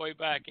all the way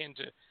back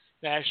into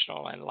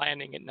National and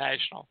landing at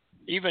National,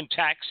 even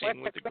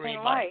taxiing with the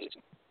green lights.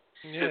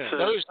 Yeah.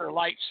 Those are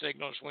light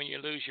signals when you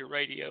lose your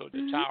radio,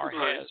 the tower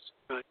has.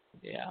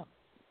 Yeah.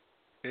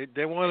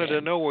 They wanted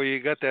to know where you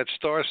got that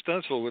star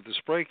stencil with the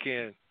spray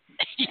can.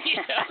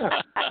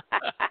 Yeah.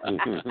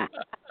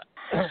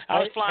 I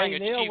was flying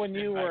Neil, when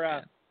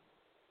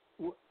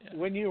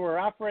you were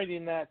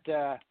operating that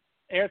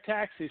air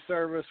taxi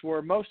service,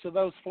 were most of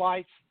those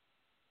flights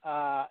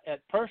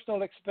at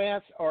personal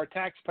expense or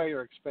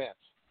taxpayer expense?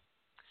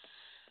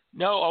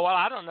 No, well,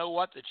 I don't know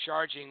what the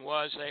charging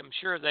was. I'm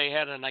sure they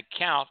had an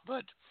account,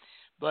 but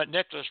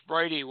Nicholas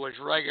Brady was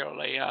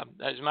regularly.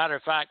 As a matter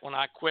of fact, when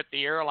I quit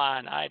the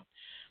airline,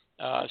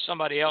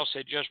 somebody else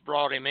had just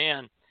brought him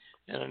in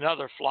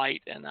another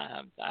flight, and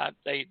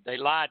they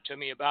lied to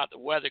me about the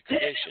weather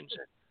conditions,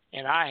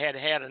 and I had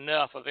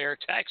enough of air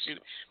taxi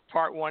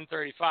Part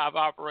 135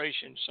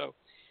 operations, so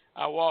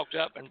I walked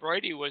up, and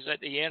Brady was at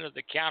the end of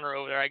the counter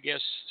over there, I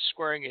guess,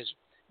 squaring his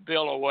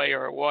bill away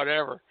or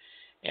whatever.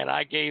 And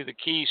I gave the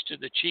keys to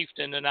the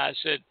chieftain, and I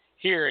said,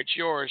 "Here, it's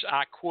yours.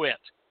 I quit."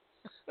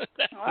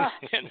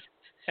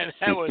 and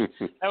that was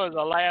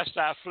the last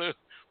I flew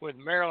with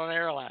Maryland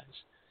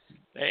Airlines,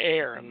 the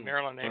Air,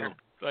 Maryland Air.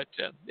 But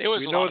it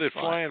was a lot of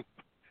fun. Flying.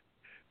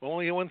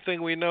 Only one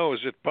thing we know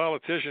is that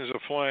politicians are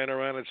flying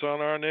around. It's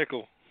on our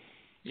nickel.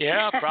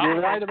 Yeah, probably.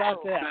 You're right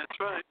about that. That's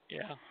right.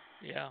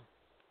 Yeah.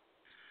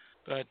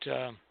 But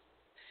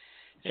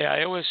yeah,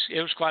 it was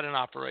quite an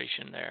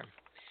operation there.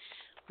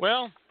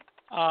 Well,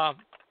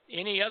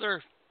 any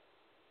other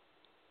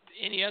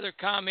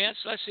comments?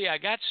 Let's see. I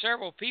got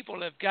several people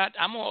that have got.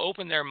 I'm going to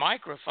open their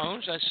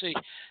microphones. Let's see,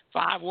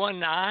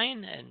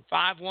 519 and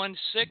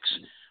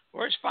 516.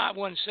 Where's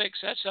 516?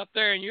 That's up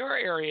there in your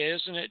area,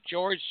 isn't it,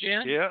 George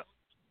Jen? Yeah,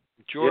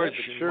 George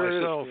Yep, and sure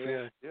myself. is,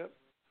 Yeah. Yep.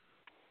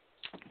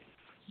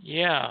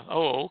 Yeah.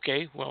 Oh,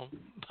 okay. Well,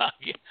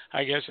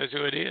 I guess that's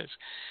who it is.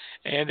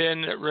 And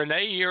then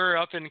Renee, you're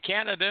up in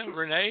Canada.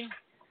 Renee?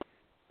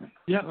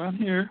 Yeah, I'm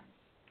here.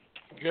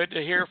 Good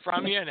to hear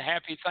from you, and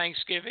happy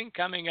Thanksgiving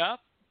coming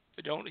up.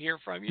 If I don't hear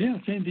from you. Yeah,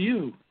 same to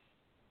you.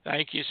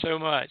 Thank you so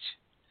much.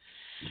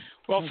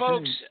 Well, Okay.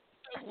 folks,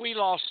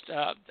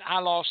 I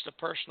lost a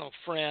personal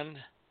friend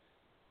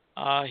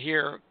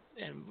here,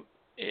 and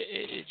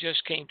it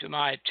just came to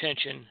my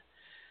attention.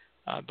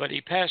 But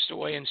he passed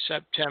away in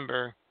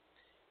September,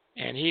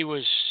 and he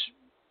was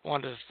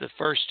one of the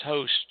first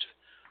hosts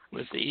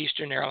with the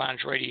Eastern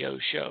Airlines radio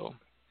show.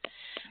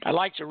 I'd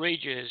like to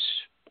read you his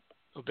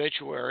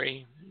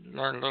obituary,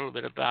 learn a little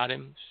bit about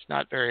him. It's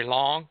not very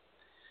long,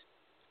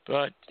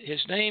 but his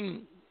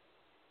name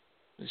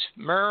is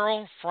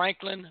Merle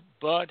Franklin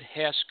Bud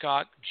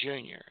Hescock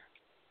Jr.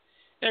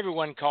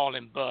 Everyone called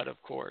him Bud,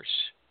 of course.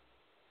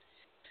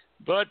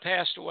 Bud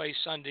passed away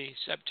Sunday,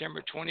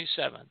 September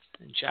 27th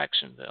in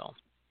Jacksonville.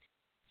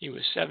 He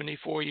was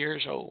 74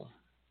 years old.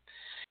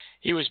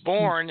 He was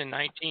born in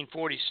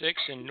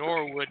 1946 in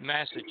Norwood,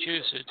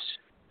 Massachusetts,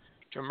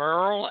 to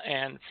Merle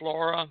and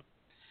Flora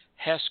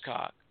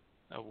Hescock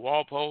of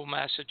Walpole,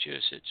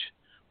 Massachusetts,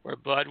 where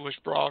Bud was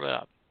brought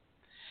up.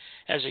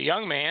 As a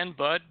young man,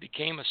 Bud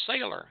became a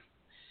sailor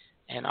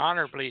and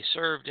honorably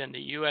served in the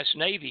U.S.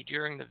 Navy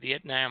during the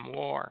Vietnam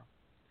War.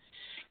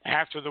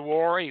 After the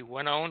war, he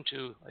went on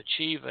to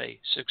achieve a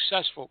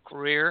successful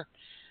career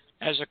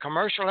as a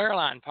commercial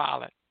airline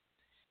pilot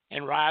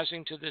and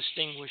rising to the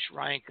distinguished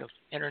rank of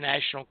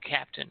international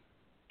captain.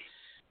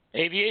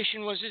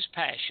 Aviation was his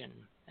passion,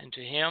 and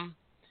to him,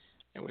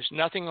 there was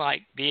nothing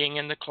like being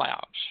in the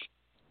clouds.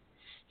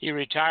 He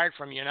retired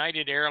from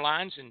United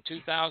Airlines in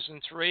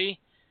 2003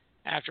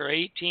 after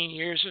 18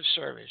 years of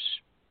service.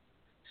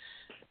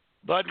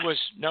 Bud was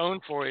known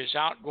for his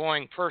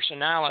outgoing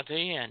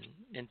personality and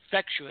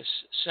infectious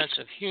sense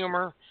of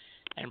humor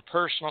and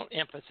personal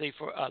empathy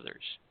for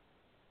others.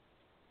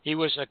 He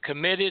was a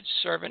committed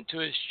servant to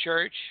his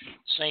church,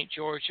 St.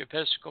 George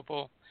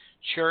Episcopal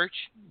Church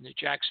in the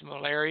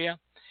Jacksonville area,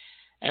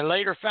 and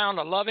later found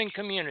a loving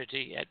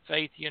community at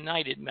Faith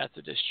United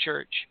Methodist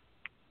Church.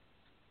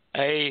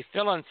 A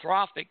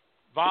philanthropic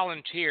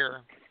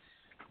volunteer,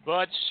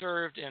 Bud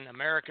served in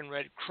American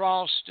Red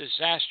Cross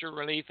disaster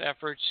relief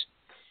efforts,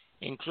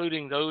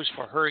 including those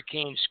for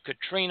Hurricanes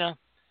Katrina,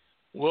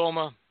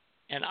 Wilma,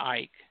 and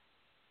Ike.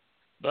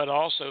 Bud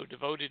also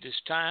devoted his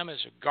time as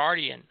a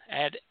guardian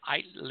ad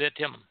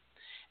litem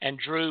and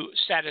drew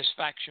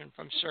satisfaction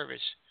from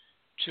service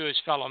to his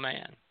fellow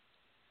man.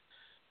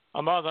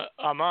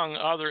 Among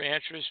other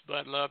interests,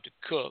 Bud loved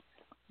to cook,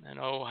 and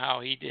oh, how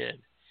he did.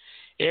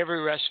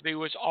 Every recipe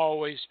was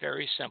always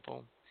very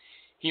simple.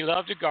 He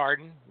loved to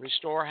garden,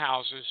 restore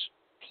houses,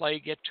 play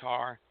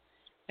guitar,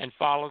 and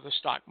follow the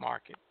stock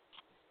market.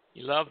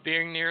 He loved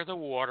being near the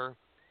water.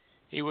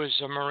 He was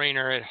a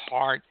mariner at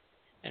heart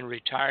and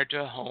retired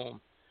to a home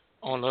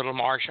on Little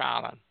Marsh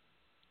Island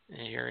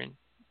here in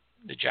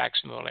the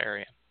Jacksonville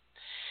area.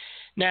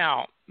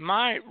 Now,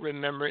 my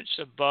remembrance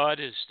of Bud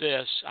is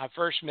this. I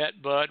first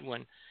met Bud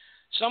when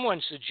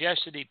someone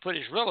suggested he put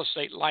his real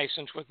estate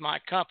license with my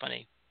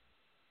company,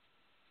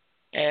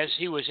 as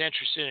he was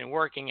interested in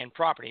working in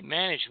property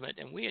management,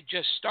 and we had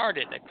just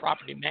started a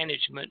property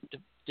management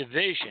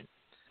division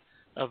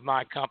of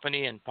my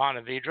company in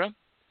Ponte Vedra.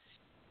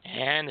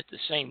 And at the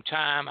same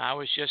time, I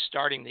was just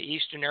starting the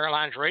Eastern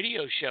Airlines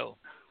radio show,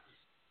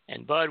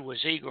 and Bud was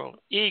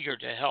eager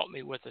to help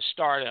me with the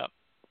startup.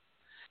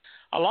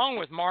 Along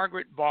with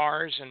Margaret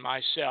Bars and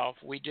myself,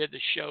 we did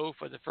the show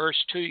for the first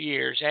 2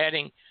 years,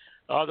 adding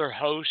other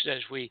hosts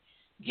as we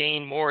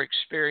gained more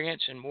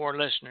experience and more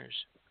listeners.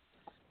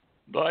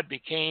 Bud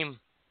became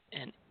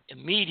an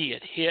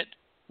immediate hit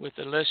with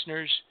the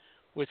listeners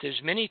with his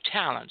many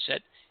talents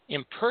at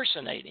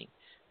impersonating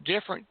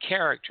different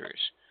characters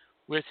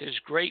with his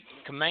great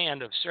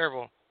command of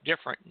several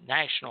different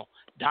national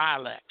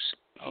dialects.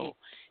 Oh,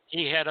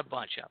 he had a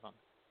bunch of them.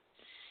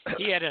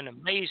 He had an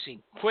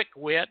amazing quick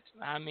wit,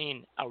 I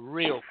mean a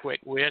real quick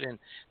wit, in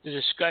the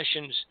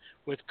discussions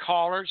with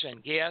callers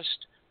and guests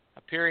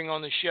appearing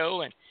on the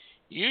show, and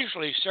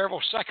usually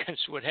several seconds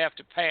would have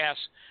to pass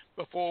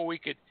before we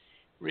could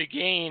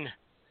regain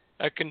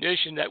a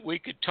condition that we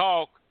could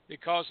talk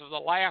because of the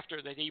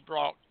laughter that he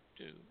brought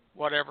to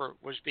whatever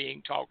was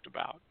being talked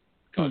about,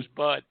 because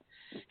Bud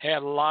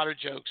had a lot of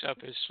jokes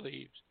up his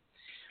sleeves.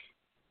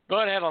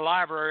 Bud had a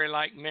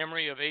library-like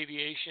memory of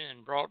aviation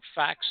and brought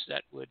facts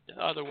that would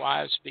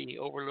otherwise be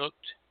overlooked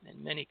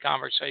in many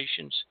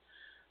conversations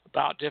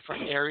about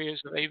different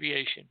areas of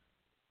aviation.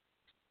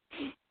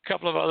 A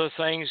couple of other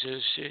things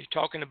is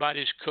talking about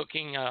his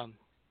cooking.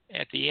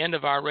 at the end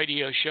of our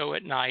radio show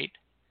at night,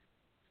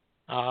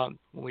 when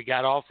we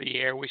got off the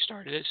air, we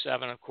started at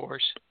 7, of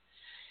course.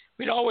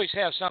 We'd always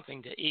have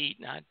something to eat,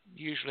 and I'd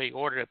usually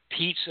order a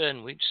pizza,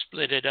 and we'd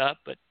split it up.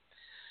 But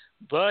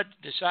Bud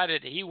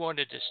decided that he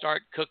wanted to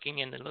start cooking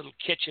in the little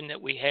kitchen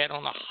that we had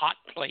on a hot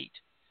plate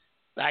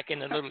back in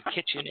the little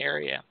kitchen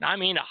area. I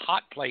mean a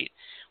hot plate.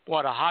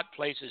 What, a hot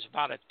plate is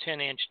about a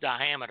 10-inch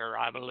diameter,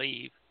 I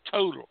believe,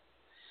 total.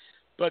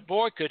 But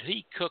boy, could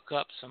he cook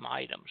up some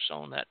items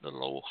on that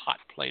little old hot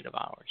plate of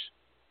ours.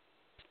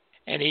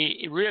 And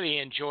he really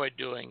enjoyed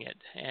doing it.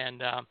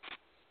 And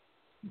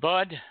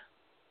Bud,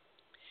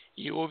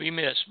 you will be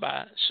missed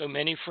by so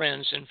many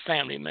friends and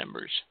family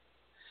members,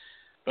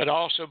 but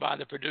also by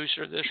the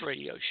producer of this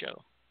radio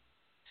show.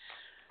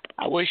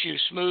 I wish you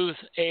smooth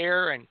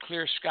air and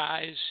clear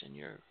skies in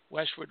your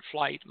westward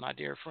flight, my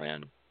dear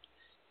friend.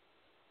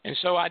 And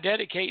so I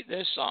dedicate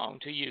this song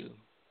to you,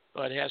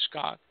 Bud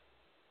Hescock.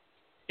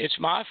 It's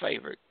my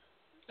favorite,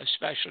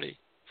 especially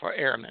for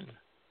airmen.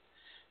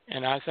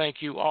 And I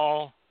think you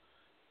all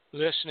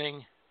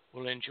listening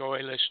will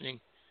enjoy listening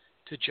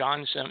to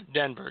John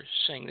Denver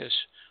sing this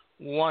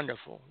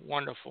wonderful,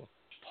 wonderful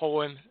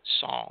poem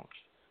song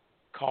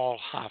called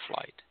High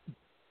Flight.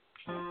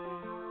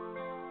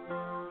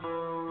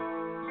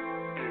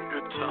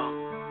 Good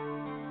song.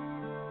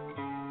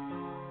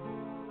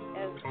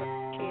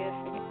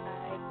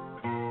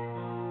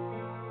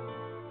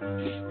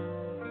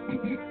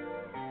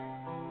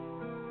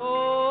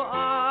 Oh,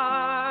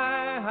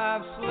 I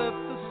have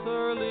slipped the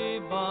surly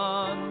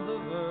bonds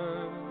of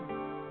earth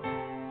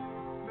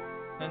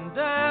and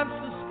danced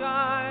the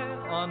sky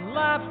on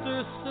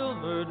laughter's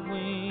silvered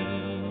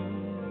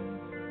wings.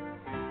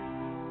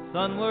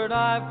 Sunward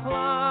I've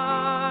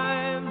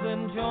climbed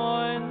and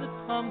joined the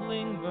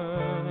tumbling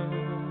birds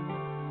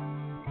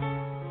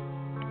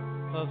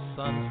of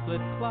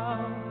sun-split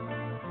clouds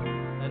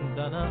and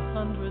done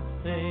 100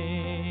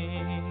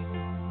 things.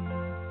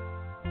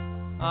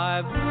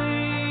 I've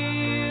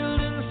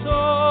wheeled and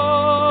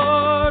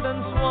soared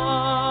and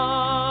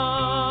swung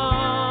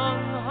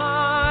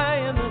high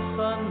in the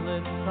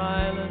sunlit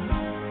silence,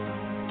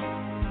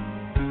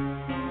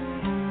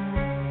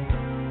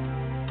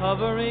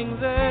 hovering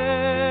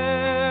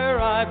there,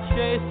 I've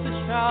chased the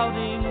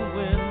shouting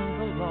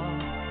wind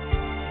aloft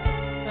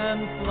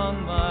and flung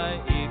my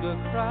eager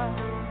craft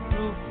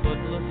through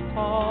footless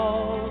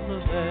halls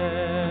of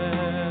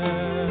air.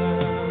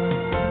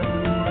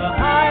 The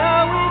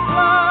higher we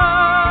fly,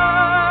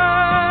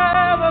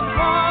 the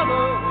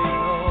farther we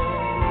go,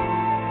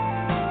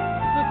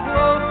 the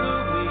closer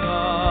we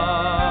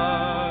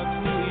are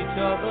to each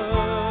other.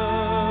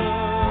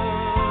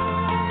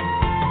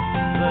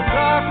 The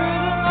darker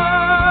the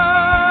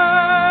night,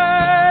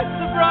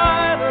 the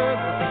brighter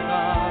the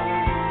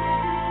stars.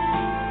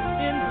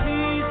 In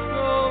peace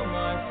go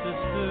my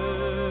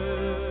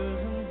sisters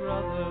and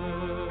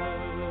brothers.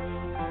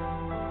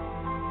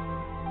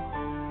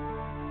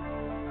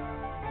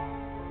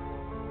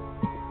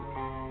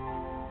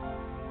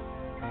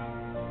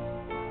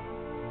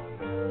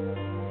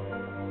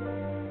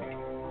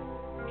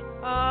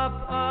 Up,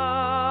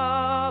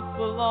 up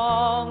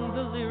along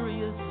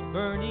delirious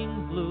burning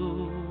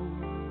blue,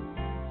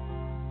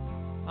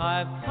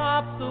 I've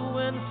topped the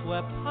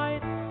windswept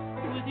heights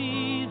with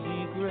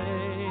easy grace,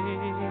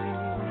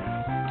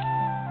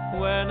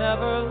 where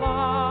never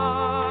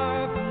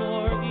lark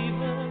nor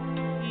even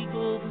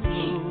eagle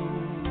flew.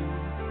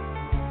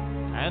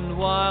 And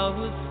while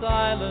with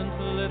silent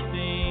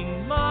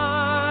lifting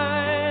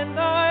mind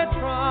I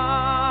trod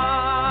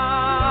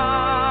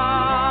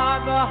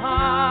the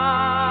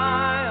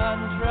high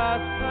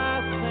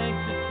untrespassed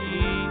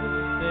sanctity of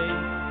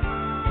space,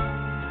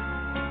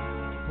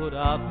 put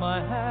out my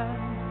hand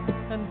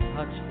and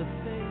touch the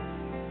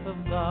face of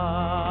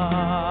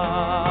God.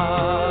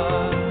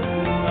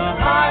 The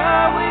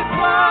higher we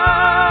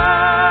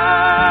fly,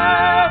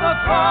 the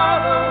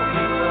farther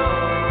we go,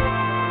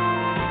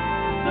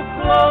 the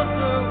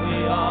closer we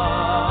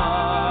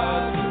are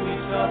to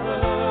each other.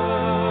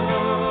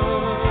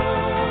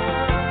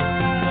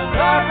 The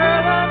darker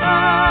the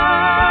night,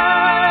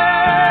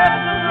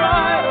 the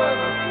brighter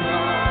the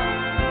sky.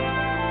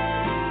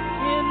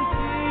 In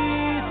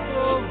peace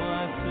go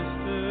my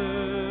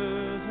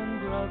sisters and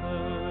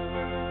brothers.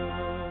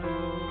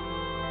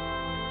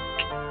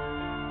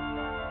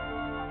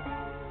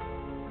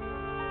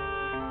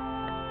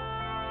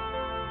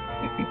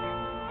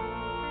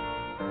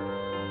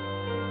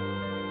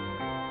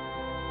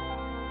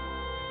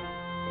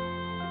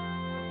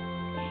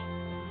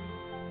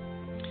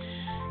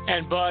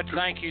 And Bud,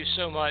 thank you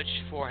so much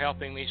for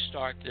helping me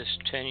start this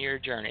 10-year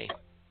journey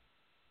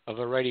of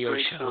a radio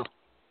Great show. song.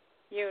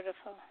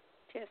 Beautiful.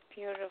 Just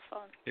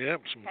beautiful.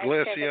 Yep, some I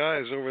glassy said it.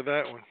 eyes over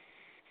that one.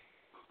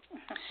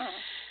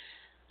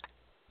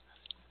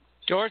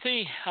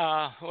 Dorothy,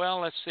 well,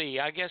 let's see.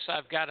 I guess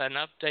I've got an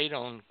update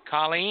on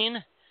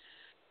Colleen.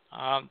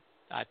 I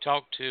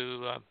talked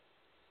to,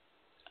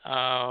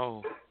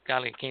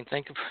 golly, I can't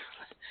think of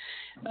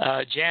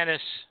her,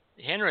 Janice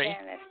Henry,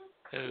 Janice.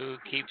 who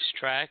keeps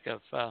track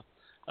of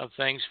of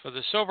things for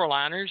the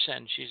Silverliners,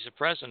 and she's the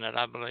president,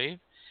 I believe.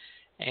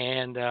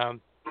 And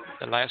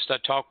the last I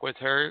talked with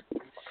her,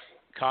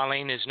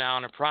 Colleen is now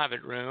in a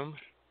private room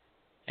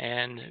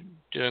and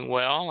doing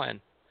well and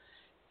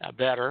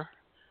better,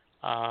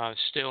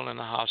 still in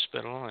the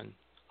hospital, and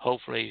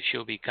hopefully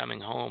she'll be coming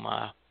home.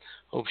 I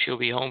hope she'll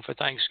be home for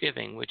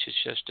Thanksgiving, which is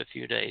just a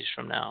few days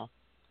from now.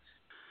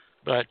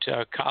 But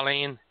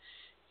Colleen,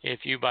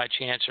 if you by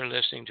chance are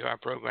listening to our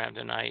program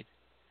tonight,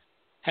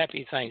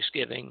 happy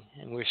Thanksgiving,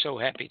 and we're so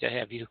happy to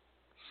have you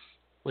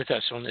with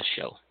us on this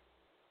show.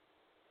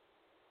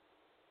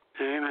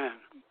 Amen.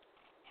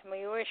 And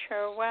we wish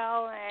her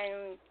well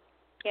and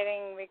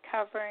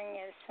recovering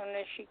as soon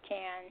as she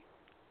can.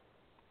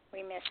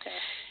 We miss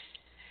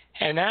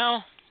her. And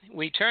now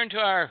we turn to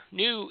our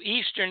new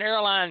Eastern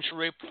Airlines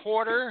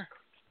reporter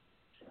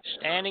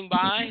standing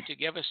by to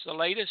give us the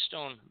latest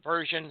on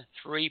version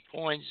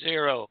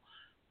 3.0.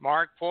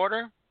 Mark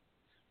Porter,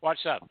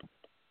 what's up?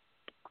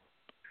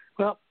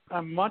 Well,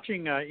 I'm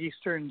watching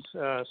Eastern's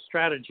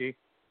strategy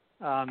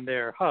on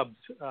their hubs,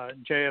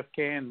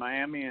 JFK and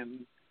Miami and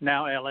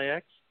now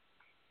LAX.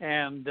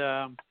 And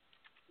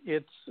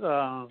it's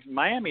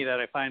Miami that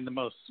I find the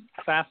most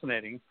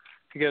fascinating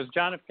because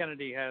John F.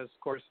 Kennedy has, of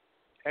course,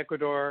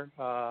 Ecuador,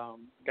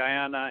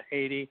 Guyana,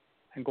 Haiti,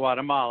 and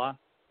Guatemala.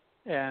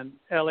 And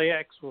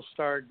LAX will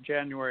start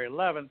January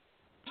 11th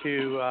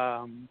to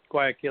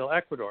Guayaquil,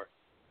 Ecuador.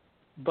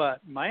 But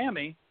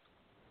Miami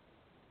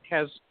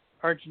has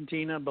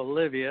Argentina,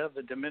 Bolivia,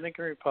 the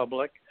Dominican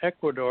Republic,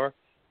 Ecuador,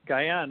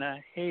 Guyana,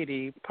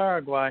 Haiti,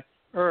 Paraguay,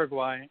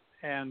 Uruguay,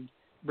 and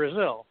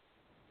Brazil.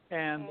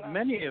 And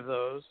many of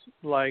those,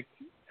 like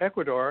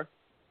Ecuador,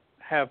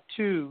 have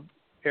two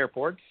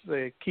airports,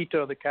 the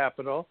Quito, the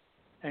capital,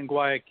 and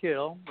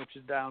Guayaquil, which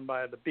is down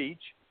by the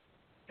beach.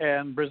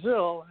 And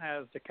Brazil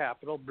has the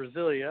capital,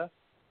 Brasilia,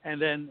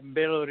 and then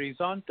Belo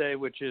Horizonte,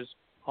 which is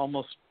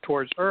almost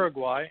towards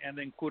Uruguay, and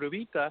then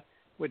Curitiba,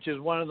 which is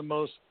one of the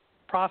most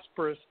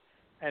prosperous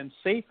and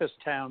safest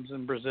towns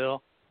in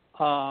Brazil,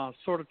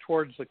 sort of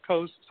towards the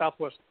coast,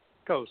 southwest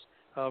coast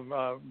of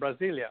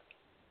Brasilia.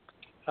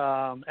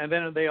 And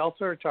then they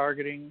also are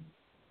targeting,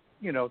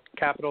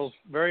 capitals,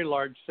 very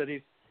large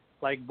cities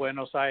like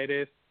Buenos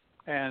Aires,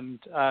 and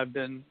I've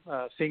been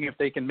seeing if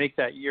they can make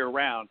that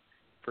year-round.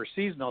 For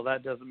seasonal,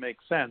 that doesn't make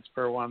sense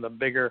for one of the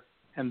bigger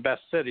and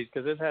best cities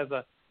because it has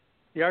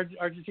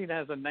Argentina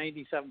has a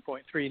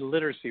 97.3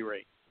 literacy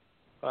rate.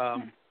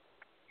 So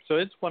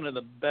it's one of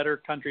the better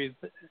countries,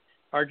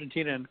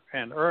 Argentina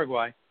and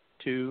Uruguay,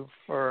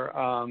 for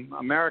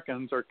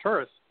Americans or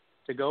tourists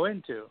to go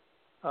into.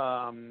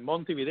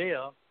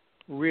 Montevideo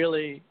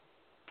really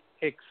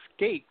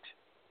escaped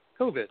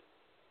COVID.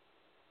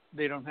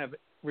 They don't have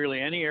really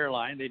any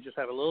airline. They just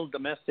have a little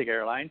domestic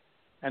airline.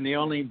 And the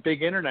only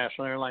big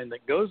international airline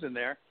that goes in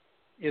there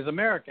is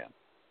American.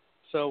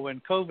 So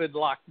when COVID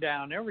locked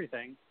down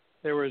everything,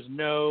 there was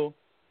no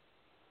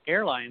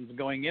airlines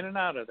going in and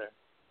out of there.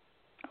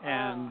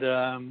 And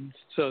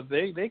so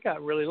they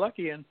got really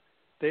lucky, and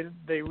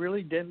they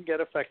really didn't get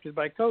affected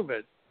by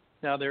COVID.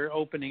 Now they're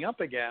opening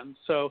up again.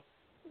 So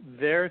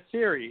their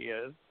theory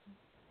is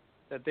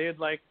that they'd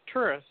like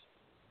tourists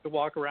to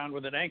walk around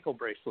with an ankle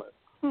bracelet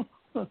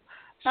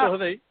so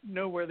they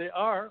know where they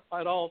are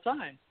at all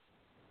times.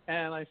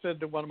 And I said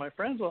to one of my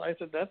friends,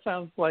 that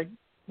sounds like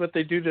what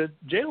they do to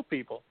jail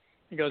people.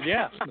 He goes,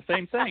 yeah, the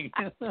same thing.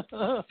 And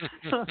so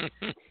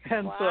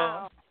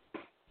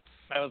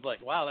I was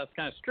like, wow, that's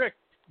kind of strict.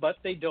 But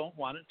they don't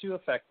want it to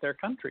affect their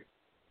country.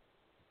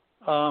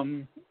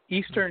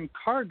 Eastern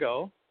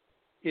Cargo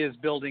is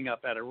building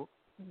up at a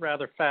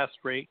rather fast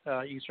rate.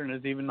 Eastern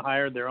has even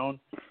hired their own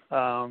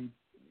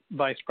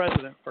vice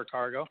president for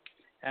cargo.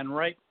 And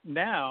right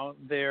now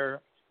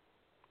they're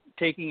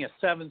taking a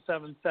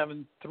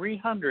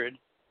 777-300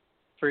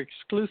 for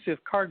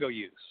exclusive cargo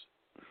use.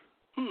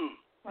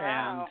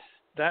 Wow.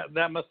 And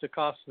that must have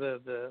cost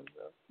the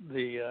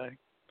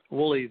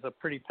Woolies a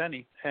pretty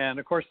penny. And,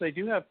 of course, they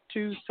do have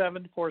two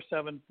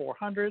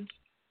 747-400s,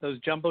 those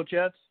jumbo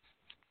jets,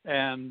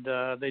 and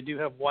they do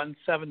have one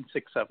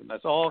 767.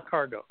 That's all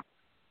cargo.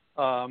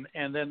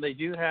 And then they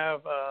do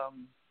have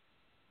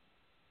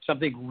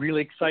something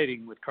really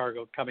exciting with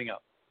cargo coming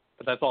up.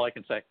 But that's all I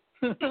can say.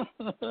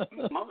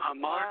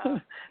 Mark,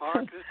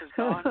 this is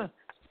Don.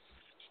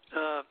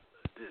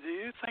 Do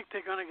you think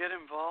they're going to get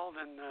involved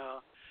in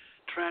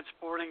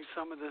transporting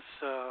some of this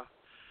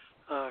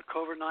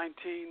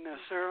COVID-19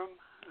 serum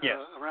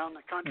around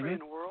the country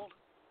and the world?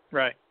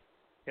 Right.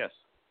 Yes.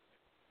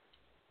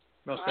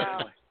 Most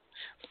definitely.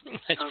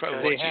 That's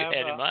probably what you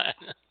had in mind.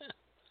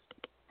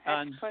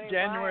 On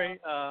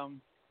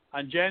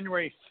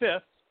January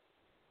 5th,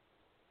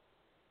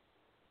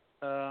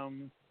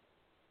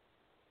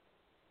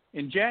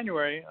 in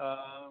January,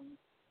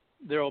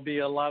 there will be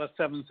a lot of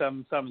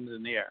 777s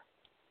in the air.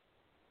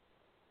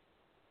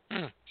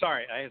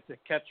 Sorry, I have to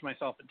catch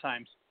myself at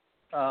times.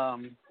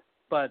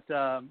 But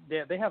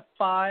they have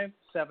 5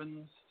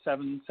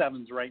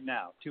 777s right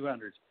now,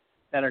 200s,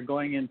 that are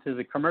going into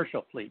the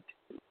commercial fleet.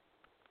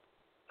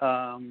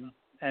 And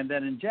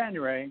then in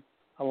January,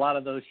 a lot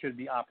of those should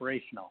be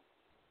operational.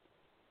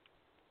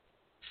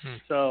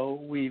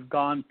 So we've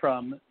gone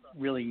from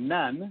really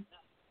none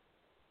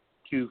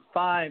to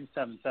 5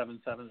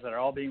 777s that are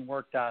all being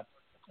worked out,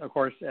 of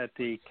course, at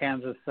the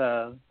Kansas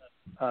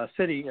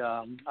City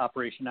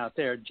operation out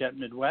there, Jet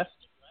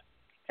Midwest,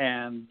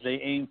 and they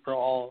aim for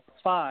all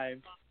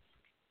 5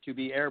 to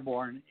be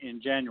airborne in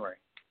January.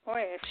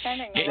 Boy, they're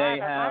spending a lot of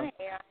money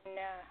on.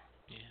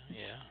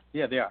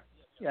 Yeah, they are.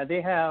 Yeah,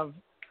 they have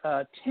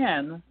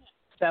 10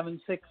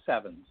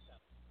 767s.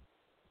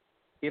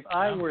 If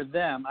I were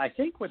them, I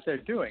think what they're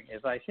doing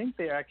is I think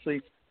they're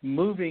actually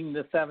moving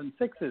the 76s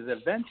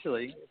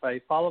eventually, if I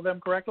follow them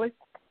correctly,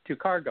 to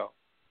cargo.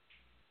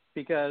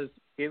 Because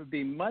it would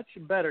be much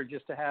better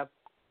just to have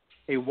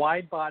a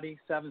wide-body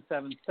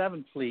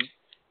 777 fleet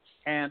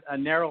and a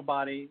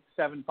narrow-body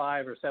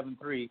 75 or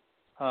 73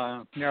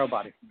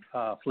 narrow-body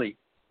fleet.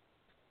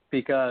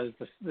 Because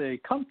the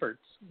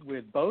comforts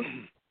with both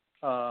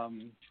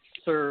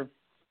serve,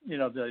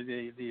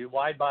 the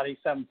wide-body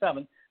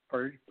 77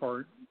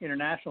 for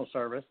international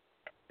service,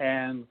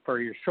 and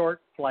for your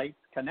short flights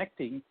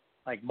connecting,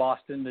 like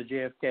Boston to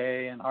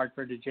JFK and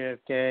Hartford to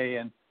JFK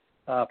and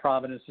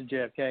Providence to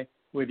JFK,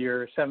 with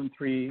your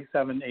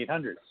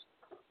 737-800s.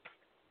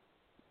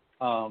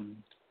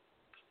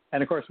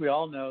 And, of course, we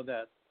all know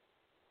that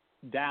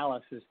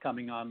Dallas is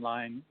coming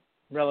online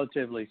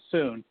relatively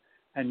soon,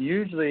 and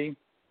usually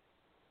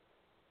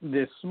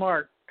the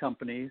smart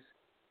companies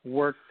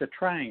work the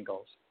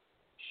triangles,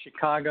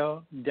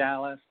 Chicago,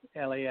 Dallas,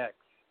 LAX,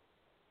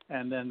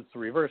 and then it's the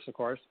reverse, of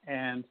course,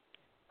 and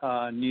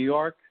New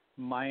York,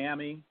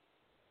 Miami,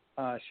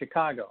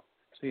 Chicago.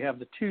 So you have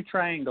the 2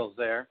 triangles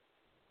there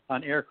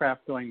on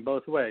aircraft going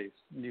both ways.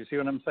 Do you see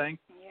what I'm saying?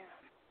 Yeah.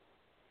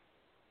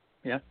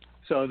 Yeah.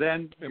 So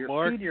then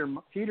your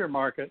feeder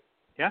market,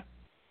 yeah?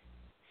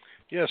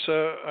 Yes,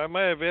 I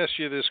might have asked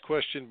you this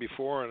question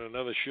before on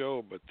another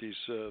show, but these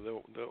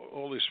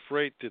all this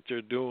freight that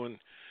they're doing,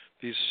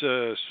 these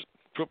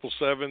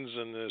 777s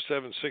and the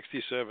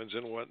 767s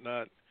and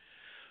whatnot,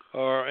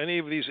 are any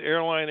of these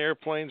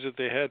airplanes that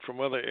they had from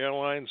other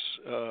airlines,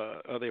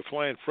 are they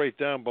flying freight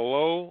down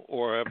below,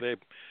 or have they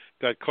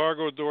got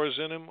cargo doors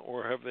in them,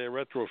 or have they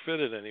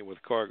retrofitted any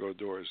with cargo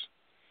doors?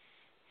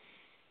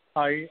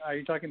 Are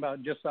you talking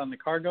about just on the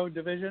cargo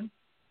division?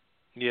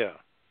 Yeah.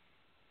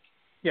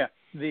 Yeah,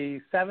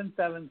 the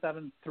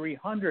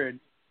 777-300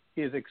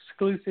 is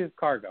exclusive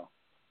cargo.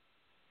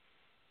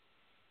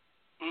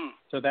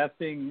 So that's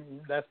being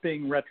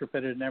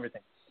retrofitted and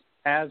everything,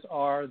 as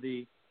are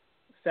the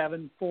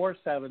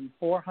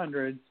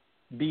 747-400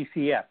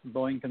 BCF,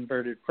 Boeing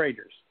Converted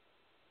Freighters.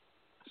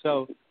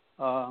 So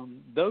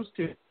those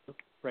 2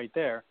 right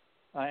there,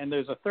 and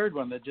there's a third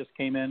one that just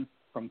came in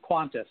from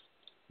Qantas,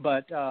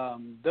 but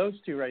those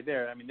 2 right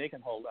there, I mean, they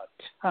can hold a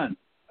ton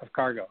of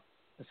cargo,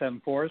 the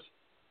 74s.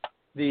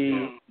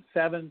 The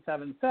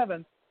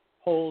 777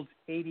 holds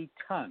 80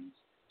 tons.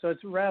 So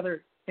it's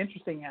rather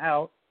interesting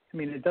how, I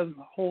mean, it doesn't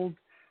hold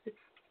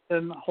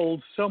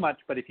so much,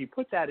 but if you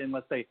put that in,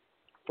 let's say,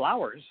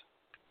 flowers,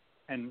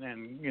 and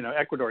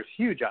Ecuador is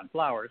huge on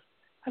flowers,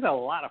 that's a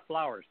lot of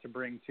flowers to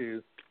bring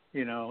to,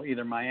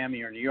 either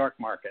Miami or New York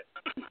market.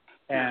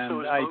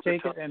 And I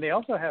take it, and they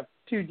also have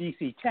 2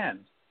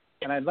 DC-10s,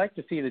 and I'd like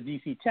to see the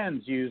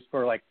DC-10s used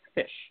for, like,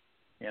 fish,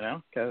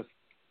 because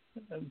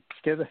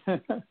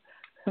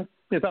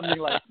something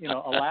like,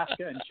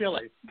 Alaska and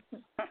Chile.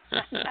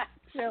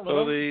 Yeah,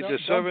 well, don't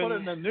put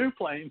it in a new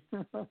plane.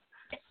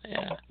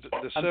 Yeah.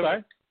 I'm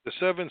sorry? The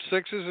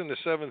 76s and the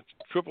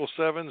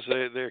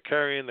 777s, they're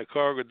carrying the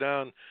cargo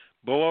down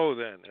below.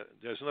 Then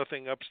there's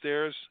nothing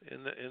upstairs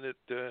in it.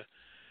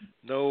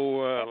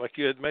 No, like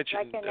you had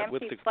mentioned, like an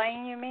with empty the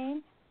plane, you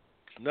mean?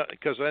 No,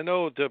 because I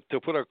know to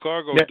put a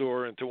cargo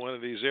door into one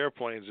of these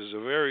airplanes is a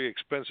very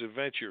expensive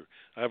venture.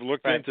 I've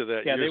looked into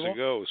that years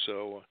ago.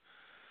 So.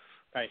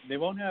 Right, they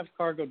won't have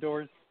cargo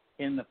doors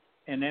in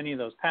any of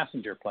those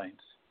passenger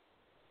planes.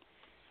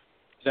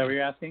 Is that what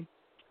you're asking?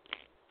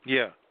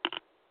 Yeah.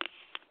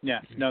 Yeah.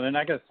 No, they're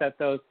not going to set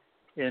those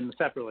in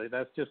separately.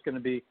 That's just going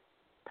to be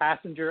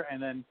passenger,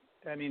 and then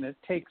it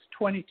takes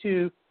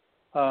 22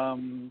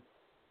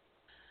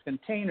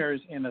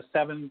 containers in a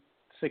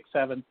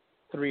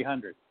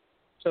 767-300.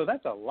 So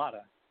that's a lot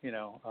of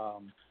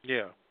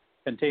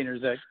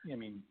containers. That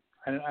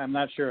I'm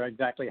not sure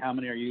exactly how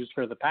many are used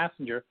for the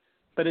passenger.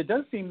 But it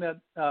does seem that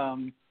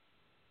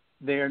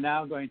they are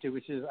now going to,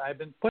 which is I've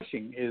been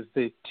pushing, is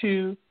the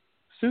 2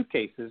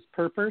 suitcases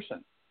per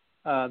person.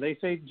 They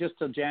say just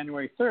till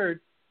January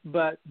 3rd,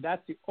 but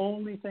that's the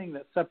only thing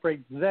that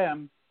separates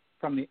them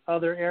from the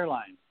other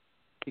airlines,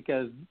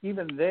 because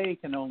even they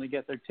can only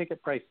get their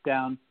ticket price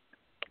down.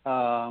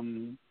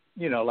 Come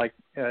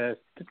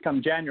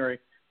January,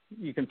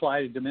 you can fly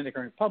to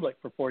Dominican Republic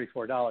for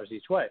 $44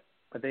 each way,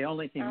 but they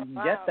only can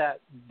get that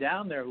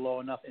down there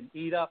low enough and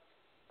eat up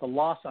the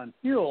loss on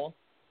fuel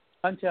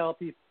until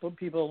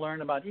people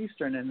learn about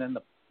Eastern, and then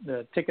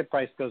the ticket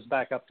price goes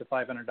back up to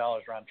 $500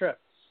 round trip.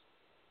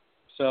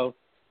 So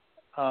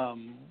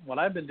what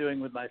I've been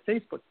doing with my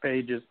Facebook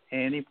page is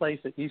any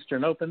place that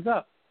Eastern opens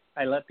up,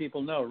 I let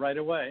people know right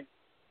away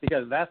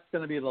because that's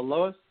going to be the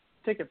lowest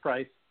ticket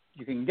price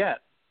you can get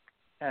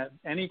at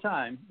any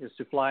time is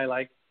to fly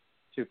like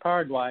to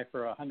Paraguay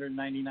for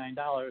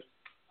 $199,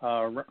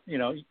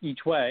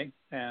 each way,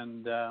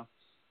 and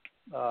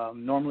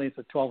normally it's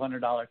a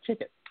 $1,200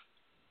 ticket.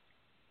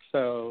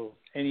 So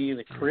any of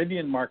the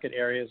Caribbean market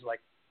areas like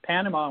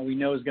Panama, we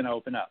know is going to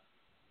open up.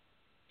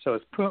 So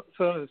as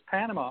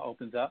Panama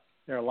opens up,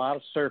 there are a lot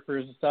of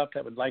surfers and stuff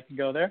that would like to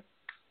go there.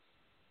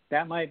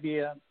 That might be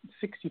a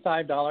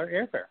 $65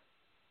 airfare.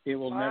 It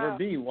will never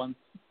be once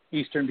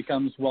Eastern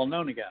becomes well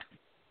known again.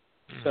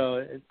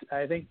 So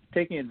I think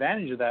taking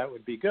advantage of that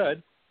would be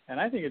good, and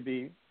I think it'd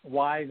be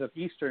wise of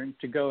Eastern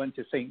to go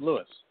into St.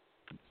 Louis.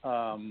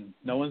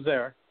 No one's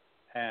there,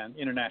 and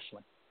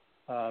internationally.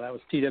 That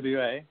was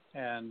TWA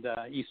and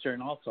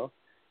Eastern also.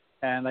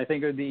 And I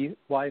think it would be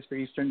wise for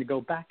Eastern to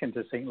go back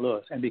into St.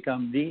 Louis and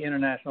become the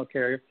international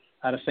carrier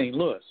out of St.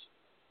 Louis.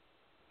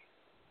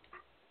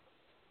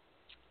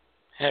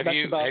 Have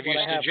you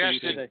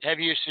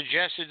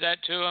suggested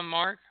that to him,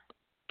 Mark?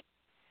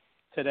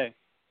 Today.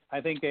 I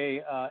think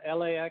a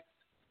LAX,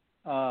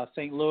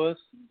 St. Louis,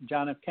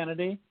 John F.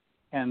 Kennedy,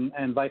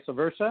 and vice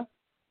versa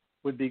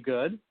would be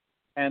good.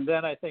 And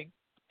then I think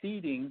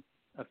feeding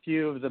a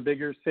few of the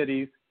bigger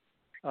cities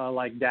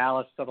like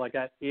Dallas, stuff like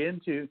that,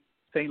 into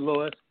St.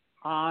 Louis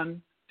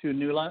on to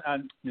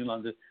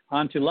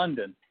onto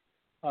London.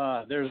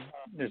 There's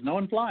no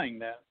one flying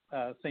that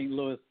St.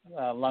 Louis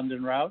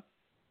London route,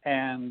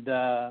 and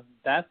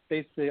that's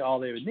basically all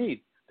they would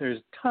need. There's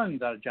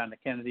tons out of John F.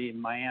 Kennedy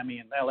and Miami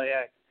and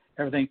LAX,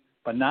 everything,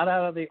 but not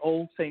out of the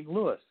old St.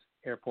 Louis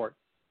airport.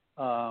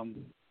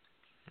 And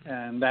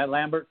that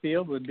Lambert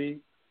Field would be,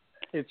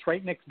 it's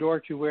right next door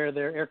to where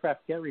their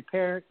aircraft get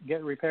repaired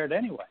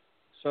anyway.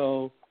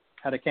 So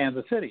out of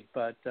Kansas City,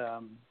 but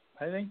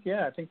I think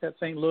that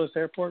St. Louis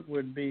airport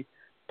would be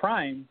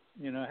prime.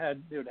 It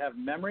would have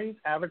memories,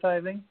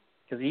 advertising,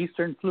 because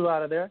Eastern flew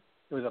out of there.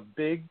 It was a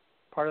big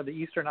part of the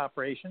Eastern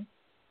operation,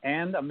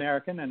 and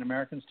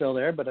American's still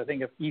there. But I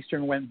think if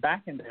Eastern went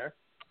back in there,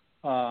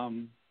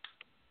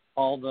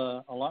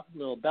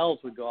 little bells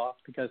would go off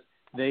because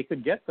they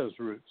could get those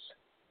routes.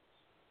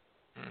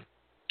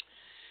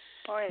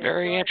 Boy,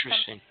 very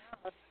interesting.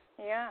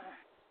 Yeah.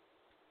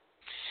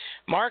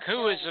 Mark,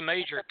 who is the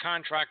major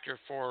contractor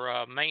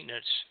for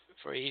maintenance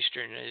for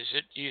Eastern? Is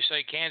it, do you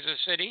say Kansas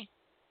City?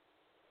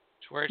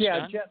 That's where it's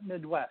done? Jet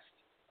Midwest.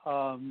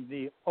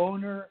 The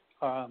owner,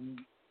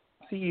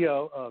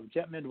 CEO of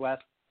Jet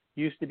Midwest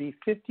used to be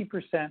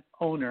 50%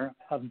 owner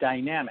of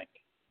Dynamic,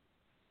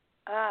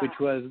 which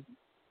was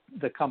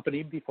the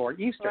company before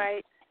Eastern.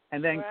 Right.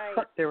 And then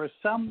there was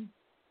some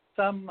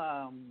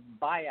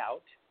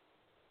buyout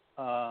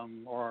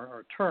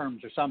or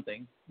terms or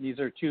something. These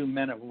are two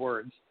men of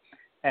words.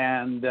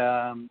 And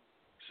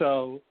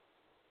so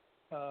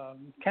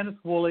Kenneth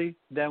Woolley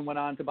then went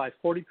on to buy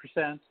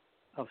 40%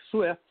 of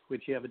Swift,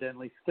 which he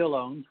evidently still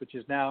owns, which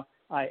is now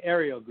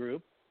iAero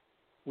Group,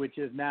 which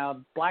is now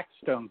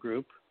Blackstone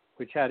Group,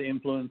 which had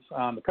influence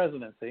on the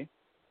presidency.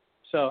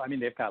 So,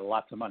 they've got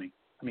lots of money.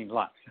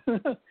 Lots.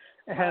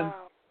 And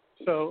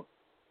so,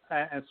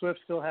 and Swift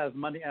still has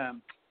money.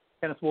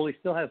 Kenneth Woolley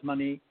still has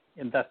money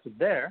invested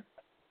there.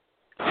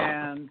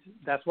 And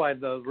that's why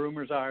the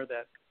rumors are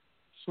that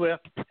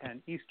Swift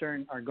and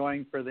Eastern are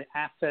going for the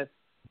assets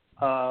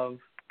of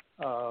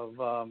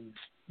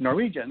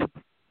Norwegian.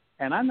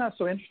 And I'm not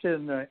so interested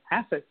in the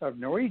assets of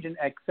Norwegian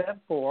except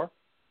for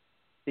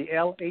the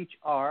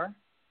LHR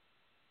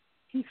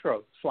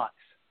Heathrow slots.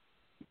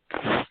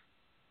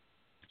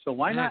 So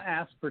why not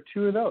ask for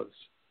two of those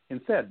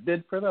instead?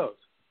 Bid for those.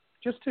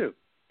 Just two.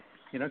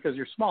 Because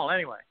you're small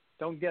anyway.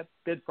 Don't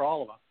bid for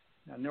all of them.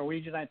 Now,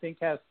 Norwegian, I think,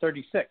 has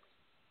 36.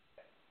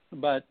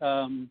 But,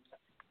 your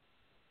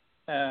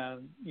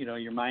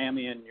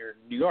Miami and your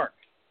New York.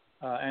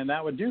 And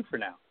that would do for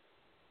now.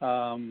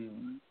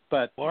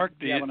 But Mark,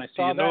 when I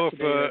saw that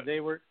today, they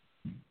were...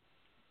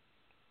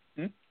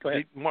 Go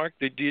ahead. Mark,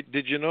 did you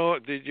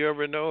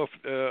ever know if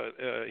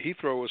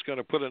Heathrow was going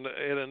to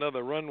add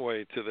another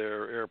runway to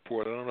their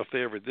airport? I don't know if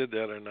they ever did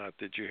that or not.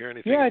 Did you hear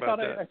anything about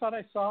that? I thought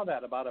I saw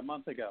that about a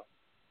month ago.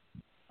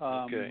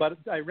 Okay. But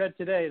I read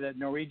today that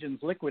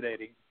Norwegian's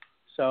liquidating,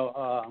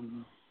 so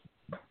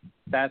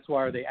that's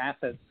why the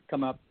assets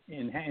come up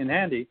in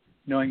handy,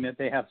 knowing that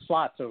they have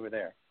slots over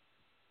there.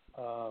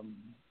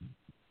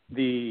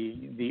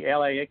 The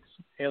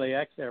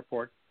LAX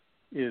airport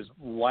is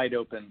wide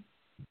open.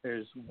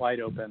 There's wide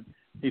open.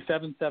 The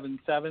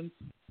 777s,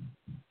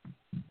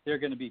 they're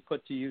going to be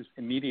put to use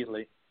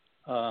immediately.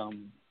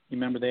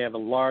 Remember, they have a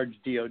large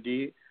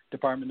DoD,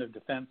 Department of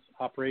Defense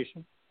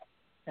operation,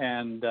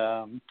 and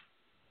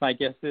my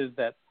guess is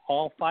that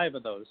all 5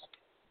 of those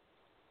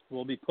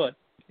will be put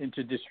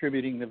into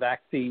distributing the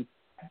vaccine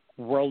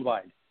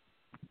worldwide.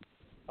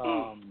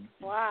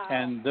 Wow.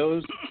 And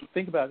those,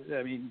 think about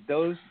it,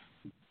 those,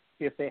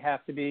 if they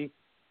have to be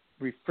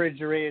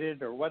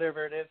refrigerated or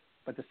whatever it is,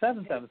 but the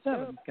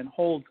 777 can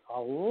hold a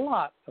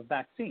lot of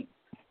vaccine.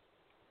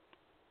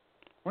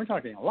 We're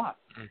talking a lot.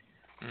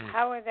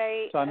 How are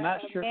they so I'm not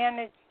sure.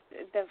 managed?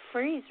 the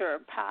freezer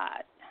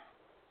pod?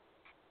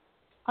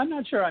 I'm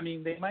not sure. I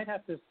mean, they might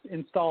have to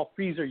install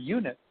freezer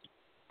units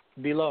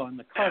below in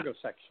the cargo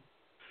section.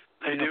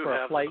 They do for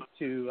have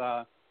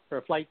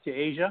a flight to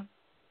Asia,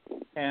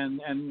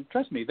 and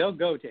trust me, they'll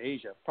go to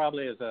Asia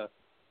probably as a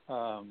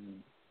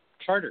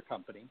charter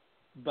company.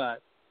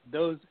 But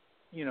those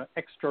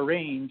extra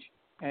range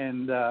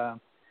and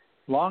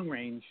long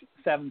range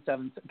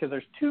 77, because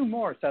there's 2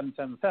 more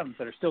 777s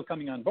that are still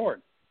coming on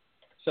board,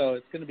 so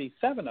it's going to be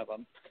 7 of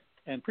them,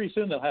 and pretty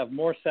soon they'll have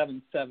more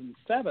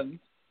 777s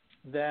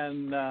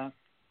than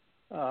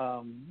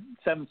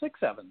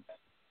 767s.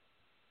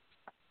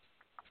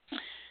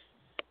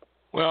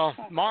 Well,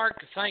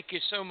 Mark, thank you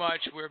so much.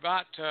 We're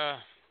about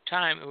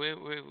time. We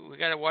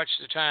got to watch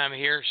the time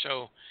here,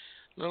 so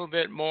a little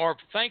bit more.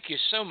 Thank you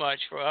so much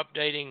for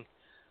updating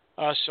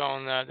us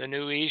on the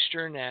New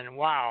Eastern. And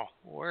wow,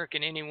 where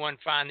can anyone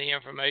find the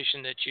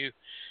information that you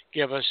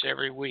give us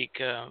every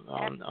week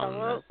on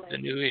the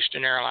New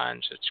Eastern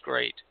Airlines? It's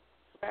great.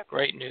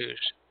 Great news.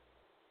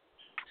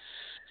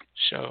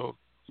 So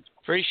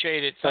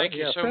appreciate it. Thank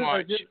you so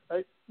much.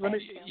 Go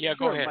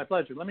ahead. My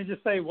pleasure. Let me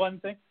just say one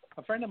thing.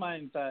 A friend of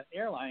mine's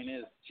airline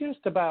is just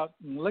about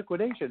in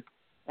liquidation,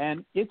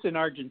 and it's in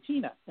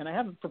Argentina. And I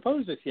haven't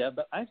proposed this yet,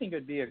 but I think it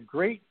would be a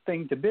great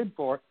thing to bid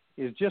for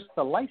is just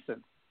the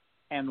license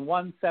and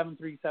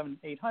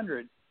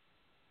 737-800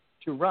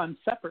 to run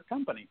separate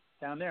company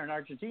down there in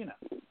Argentina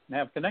and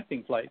have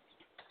connecting flights.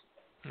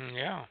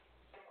 Yeah.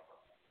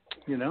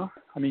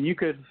 I mean, you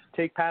could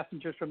take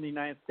passengers from the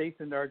United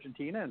States into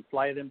Argentina and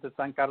fly them to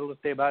San Carlos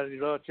de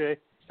Bariloche,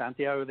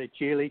 Santiago de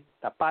Chile,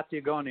 the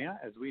Patagonia,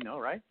 as we know,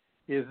 right,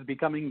 is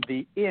becoming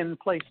the in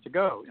place to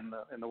go in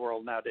the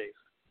world nowadays.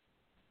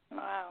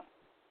 Wow.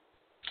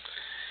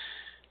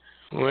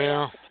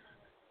 Well,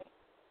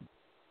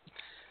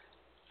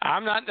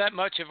 I'm not that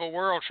much of a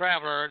world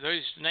traveler.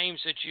 Those names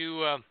that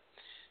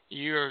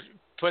you're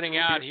putting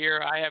out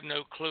here, I have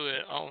no clue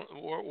on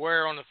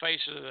where on the face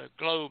of the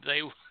globe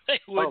they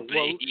would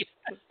be.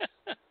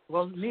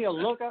 Well, Neil,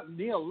 look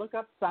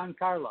up San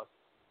Carlos.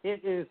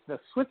 It is the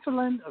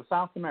Switzerland of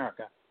South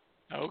America.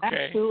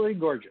 Okay. Absolutely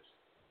gorgeous.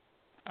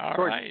 All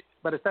gorgeous. right.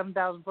 But a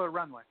 7,000-foot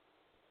runway.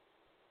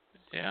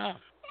 Yeah.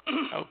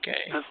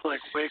 Okay. That's like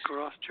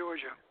Waycross,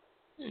 Georgia.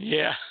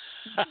 Yeah.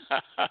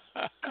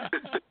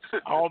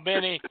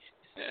 Albany.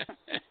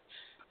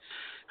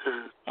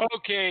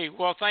 Okay.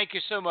 Well, thank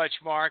you so much,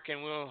 Mark,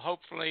 and we'll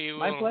hopefully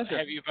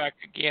have you back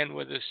again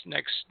with us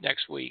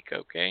next week.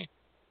 Okay.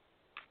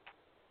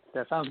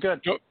 That sounds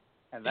good.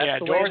 And that's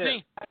the Dorothy.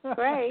 Way it is.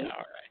 Great.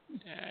 All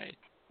right.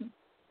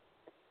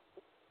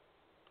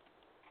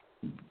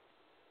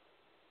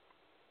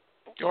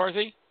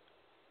 Dorothy?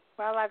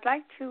 Well, I'd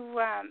like to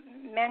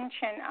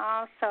mention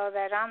also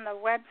that on the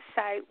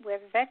website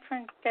with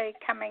Veterans Day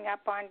coming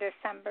up on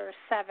December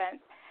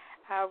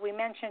 7th, we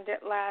mentioned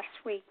it last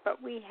week,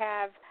 but we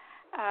have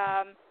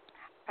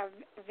a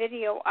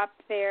video up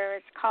there.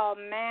 It's called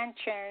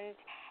Mansions,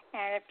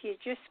 and if you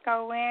just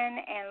go in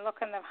and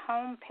look on the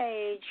home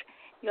page,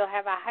 you'll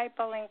have a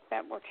hyperlink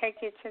that will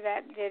take you to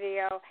that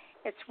video.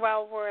 It's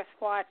well worth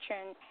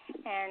watching,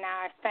 and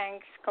our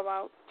thanks go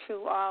out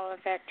to all the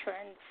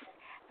veterans,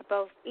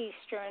 both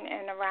Eastern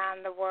and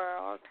around the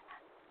world.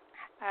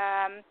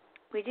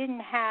 We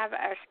didn't have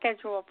a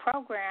scheduled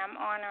program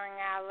honoring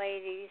our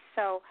ladies,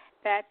 so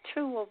that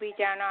too will be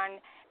done on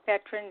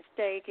Veterans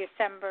Day,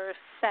 December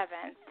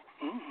 7th.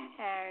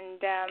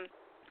 And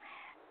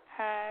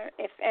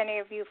if any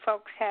of you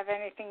folks have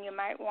anything you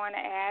might want to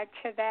add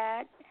to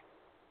that.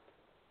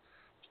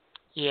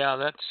 Yeah,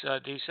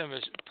 that's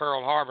December's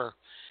Pearl Harbor.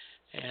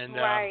 And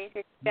right,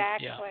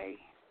 exactly.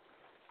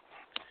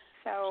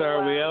 Yeah. So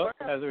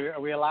are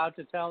we allowed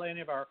to tell any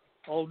of our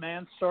old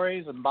man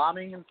stories and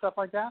bombing and stuff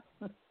like that?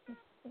 Well,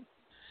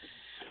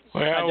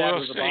 my dad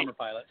was see. a bomber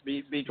pilot,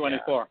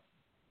 B-24.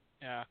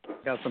 Yeah.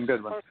 Got some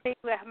good ones. We'll see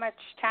how much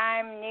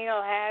time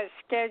Neil has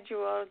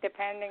scheduled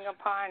depending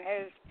upon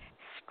his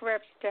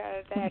script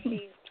that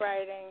he's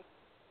writing.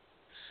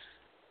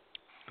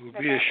 It will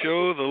be a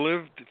show that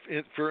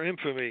lived for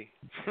infamy.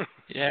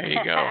 There you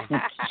go.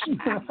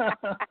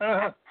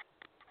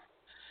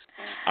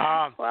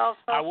 Well,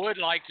 I would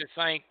like to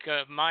thank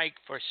Mike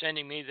for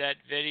sending me that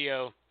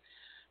video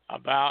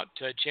about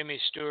Jimmy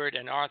Stewart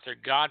and Arthur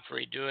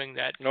Godfrey doing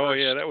that. Oh,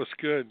 yeah, that was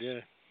good,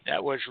 yeah.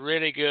 That was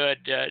really good.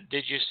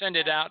 Did you send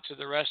it out to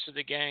the rest of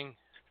the gang,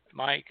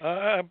 Mike?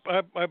 I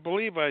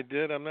believe I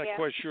did. I'm not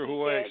quite sure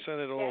who I sent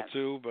it all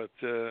to, but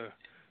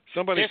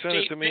somebody sent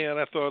it to me, and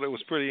I thought it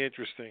was pretty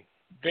interesting.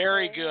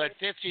 Very good.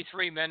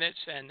 53 minutes,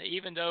 and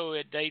even though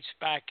it dates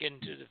back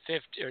into the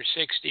 50s or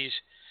 60s,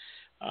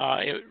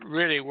 it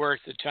really worth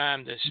the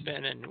time to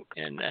spend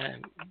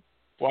and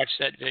watch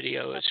that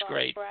video. It's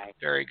great. Right.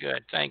 Very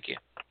good. Thank you.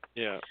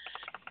 Yeah.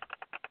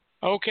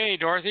 Okay,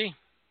 Dorothy.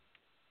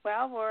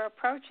 Well, we're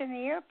approaching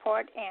the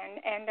airport and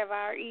end of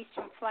our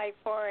Eastern Flight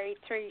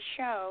 483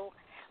 show.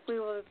 We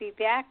will be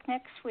back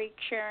next week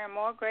sharing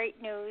more great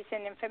news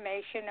and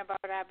information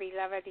about our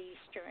beloved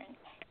Eastern.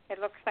 It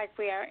looks like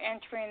we are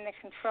entering the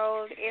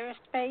controlled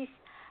airspace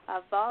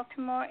of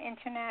Baltimore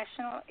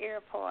International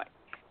Airport.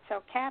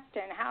 So,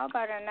 Captain, how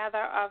about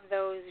another of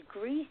those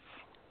grease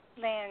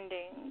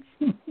landings?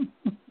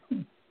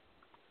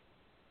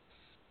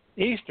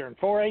 Eastern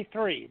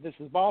 483. This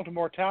is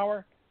Baltimore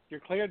Tower. You're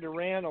cleared to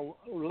land on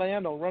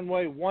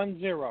runway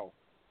 10.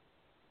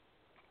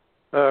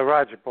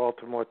 Roger,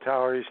 Baltimore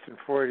Tower, Eastern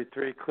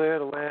 483, clear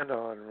to land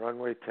on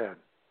runway 10.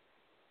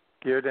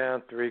 Gear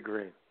down, 3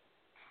 green.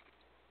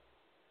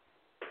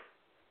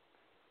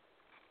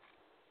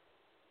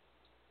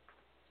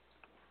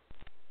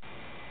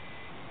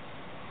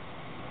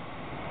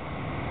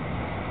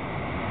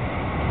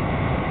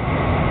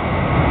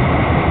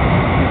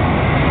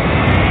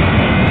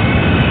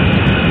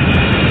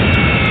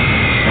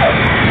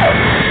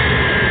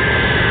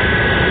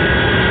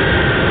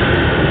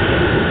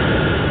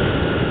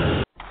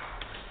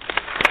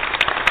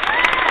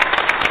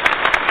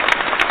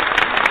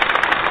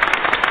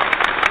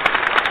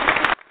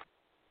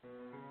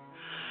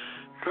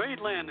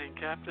 Great landing,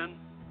 Captain.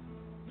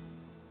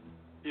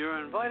 You're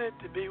invited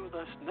to be with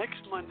us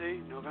next Monday,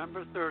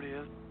 November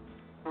 30th,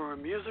 for a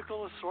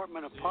musical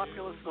assortment of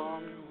popular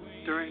songs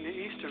during the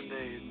Eastern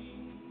days.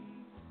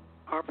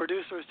 Our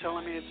producer is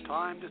telling me it's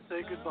time to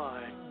say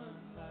goodbye.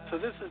 So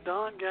this is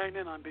Don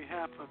Gagnon on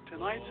behalf of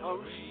tonight's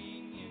hosts,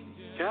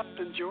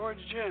 Captain George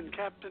Ginn,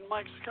 Captain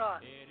Mike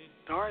Scott,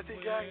 Dorothy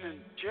Gagnon,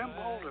 Jim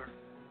Holder,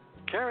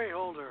 Kerry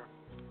Holder,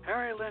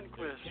 Harry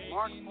Lindquist,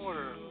 Mark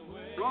Porter,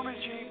 Norman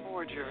G.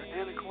 Borger,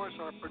 and of course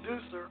our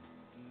producer,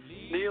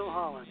 Neil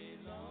Holland.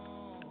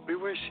 We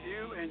wish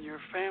you and your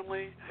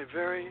family a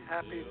very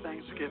happy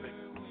Thanksgiving.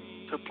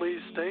 So please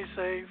stay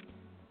safe,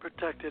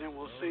 protected, and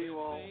we'll see you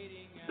all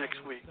next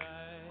week.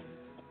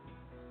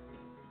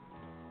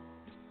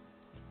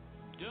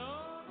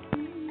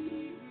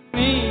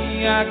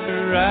 Me, I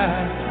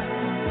cry.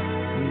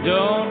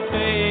 Don't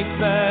take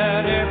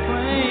that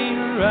airplane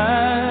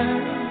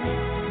ride,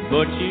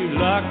 but you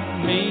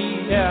locked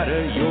me out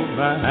of your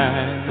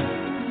mind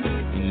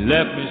and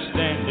left me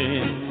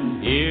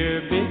standing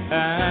here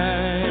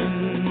behind.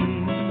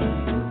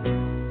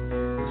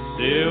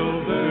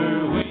 Silver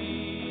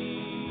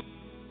wings.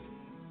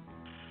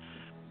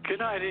 Good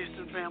night,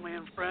 Eastern family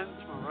and friends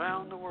from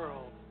around the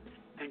world.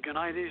 And good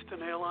night,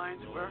 Eastern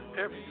Airlines,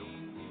 wherever you are.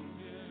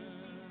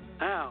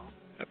 Now,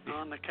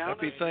 on the count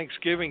Happy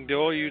Thanksgiving to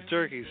all you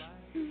turkeys.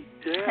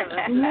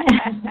 Yeah.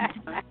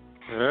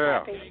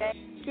 Happy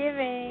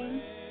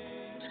Thanksgiving.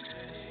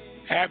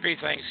 Happy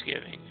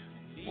Thanksgiving.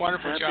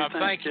 Wonderful Happy job.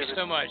 Thank you Thanksgiving.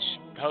 so much,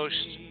 host.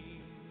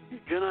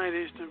 Good night,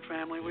 Eastern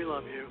family. We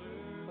love you.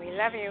 We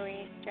love you,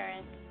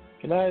 Eastern.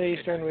 Good night,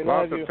 Eastern. We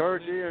Lots love you. of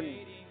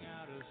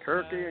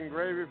turkey and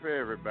gravy for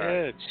everybody.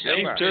 Yeah,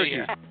 same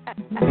turkey.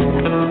 Good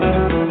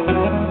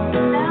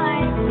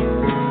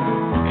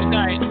night. Good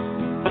night.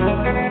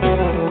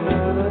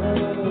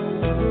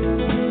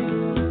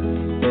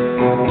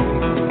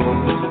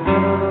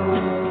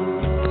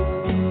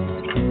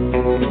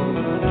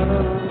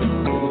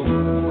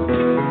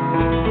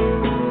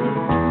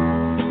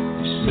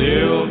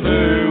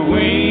 Silver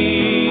wings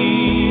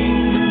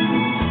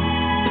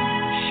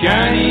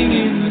shining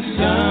in the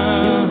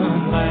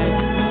sunlight,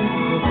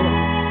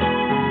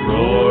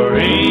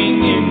 roaring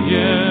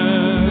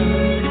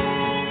engine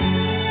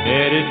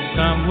headed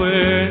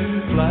somewhere in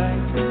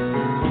flight.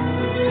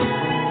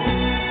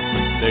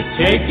 They're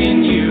taking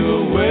you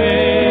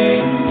away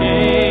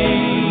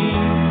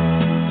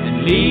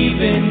and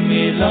leaving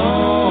me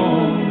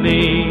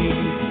lonely.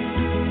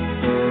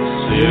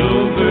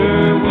 Silver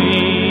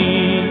wings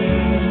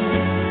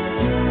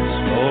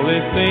slowly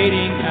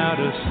fading out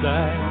of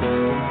sight,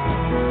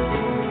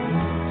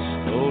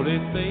 slowly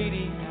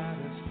fading out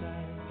of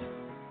sight.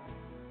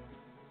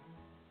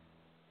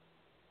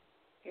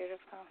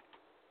 Beautiful.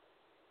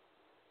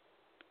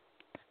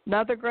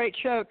 Another great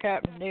show,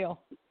 Captain Neil.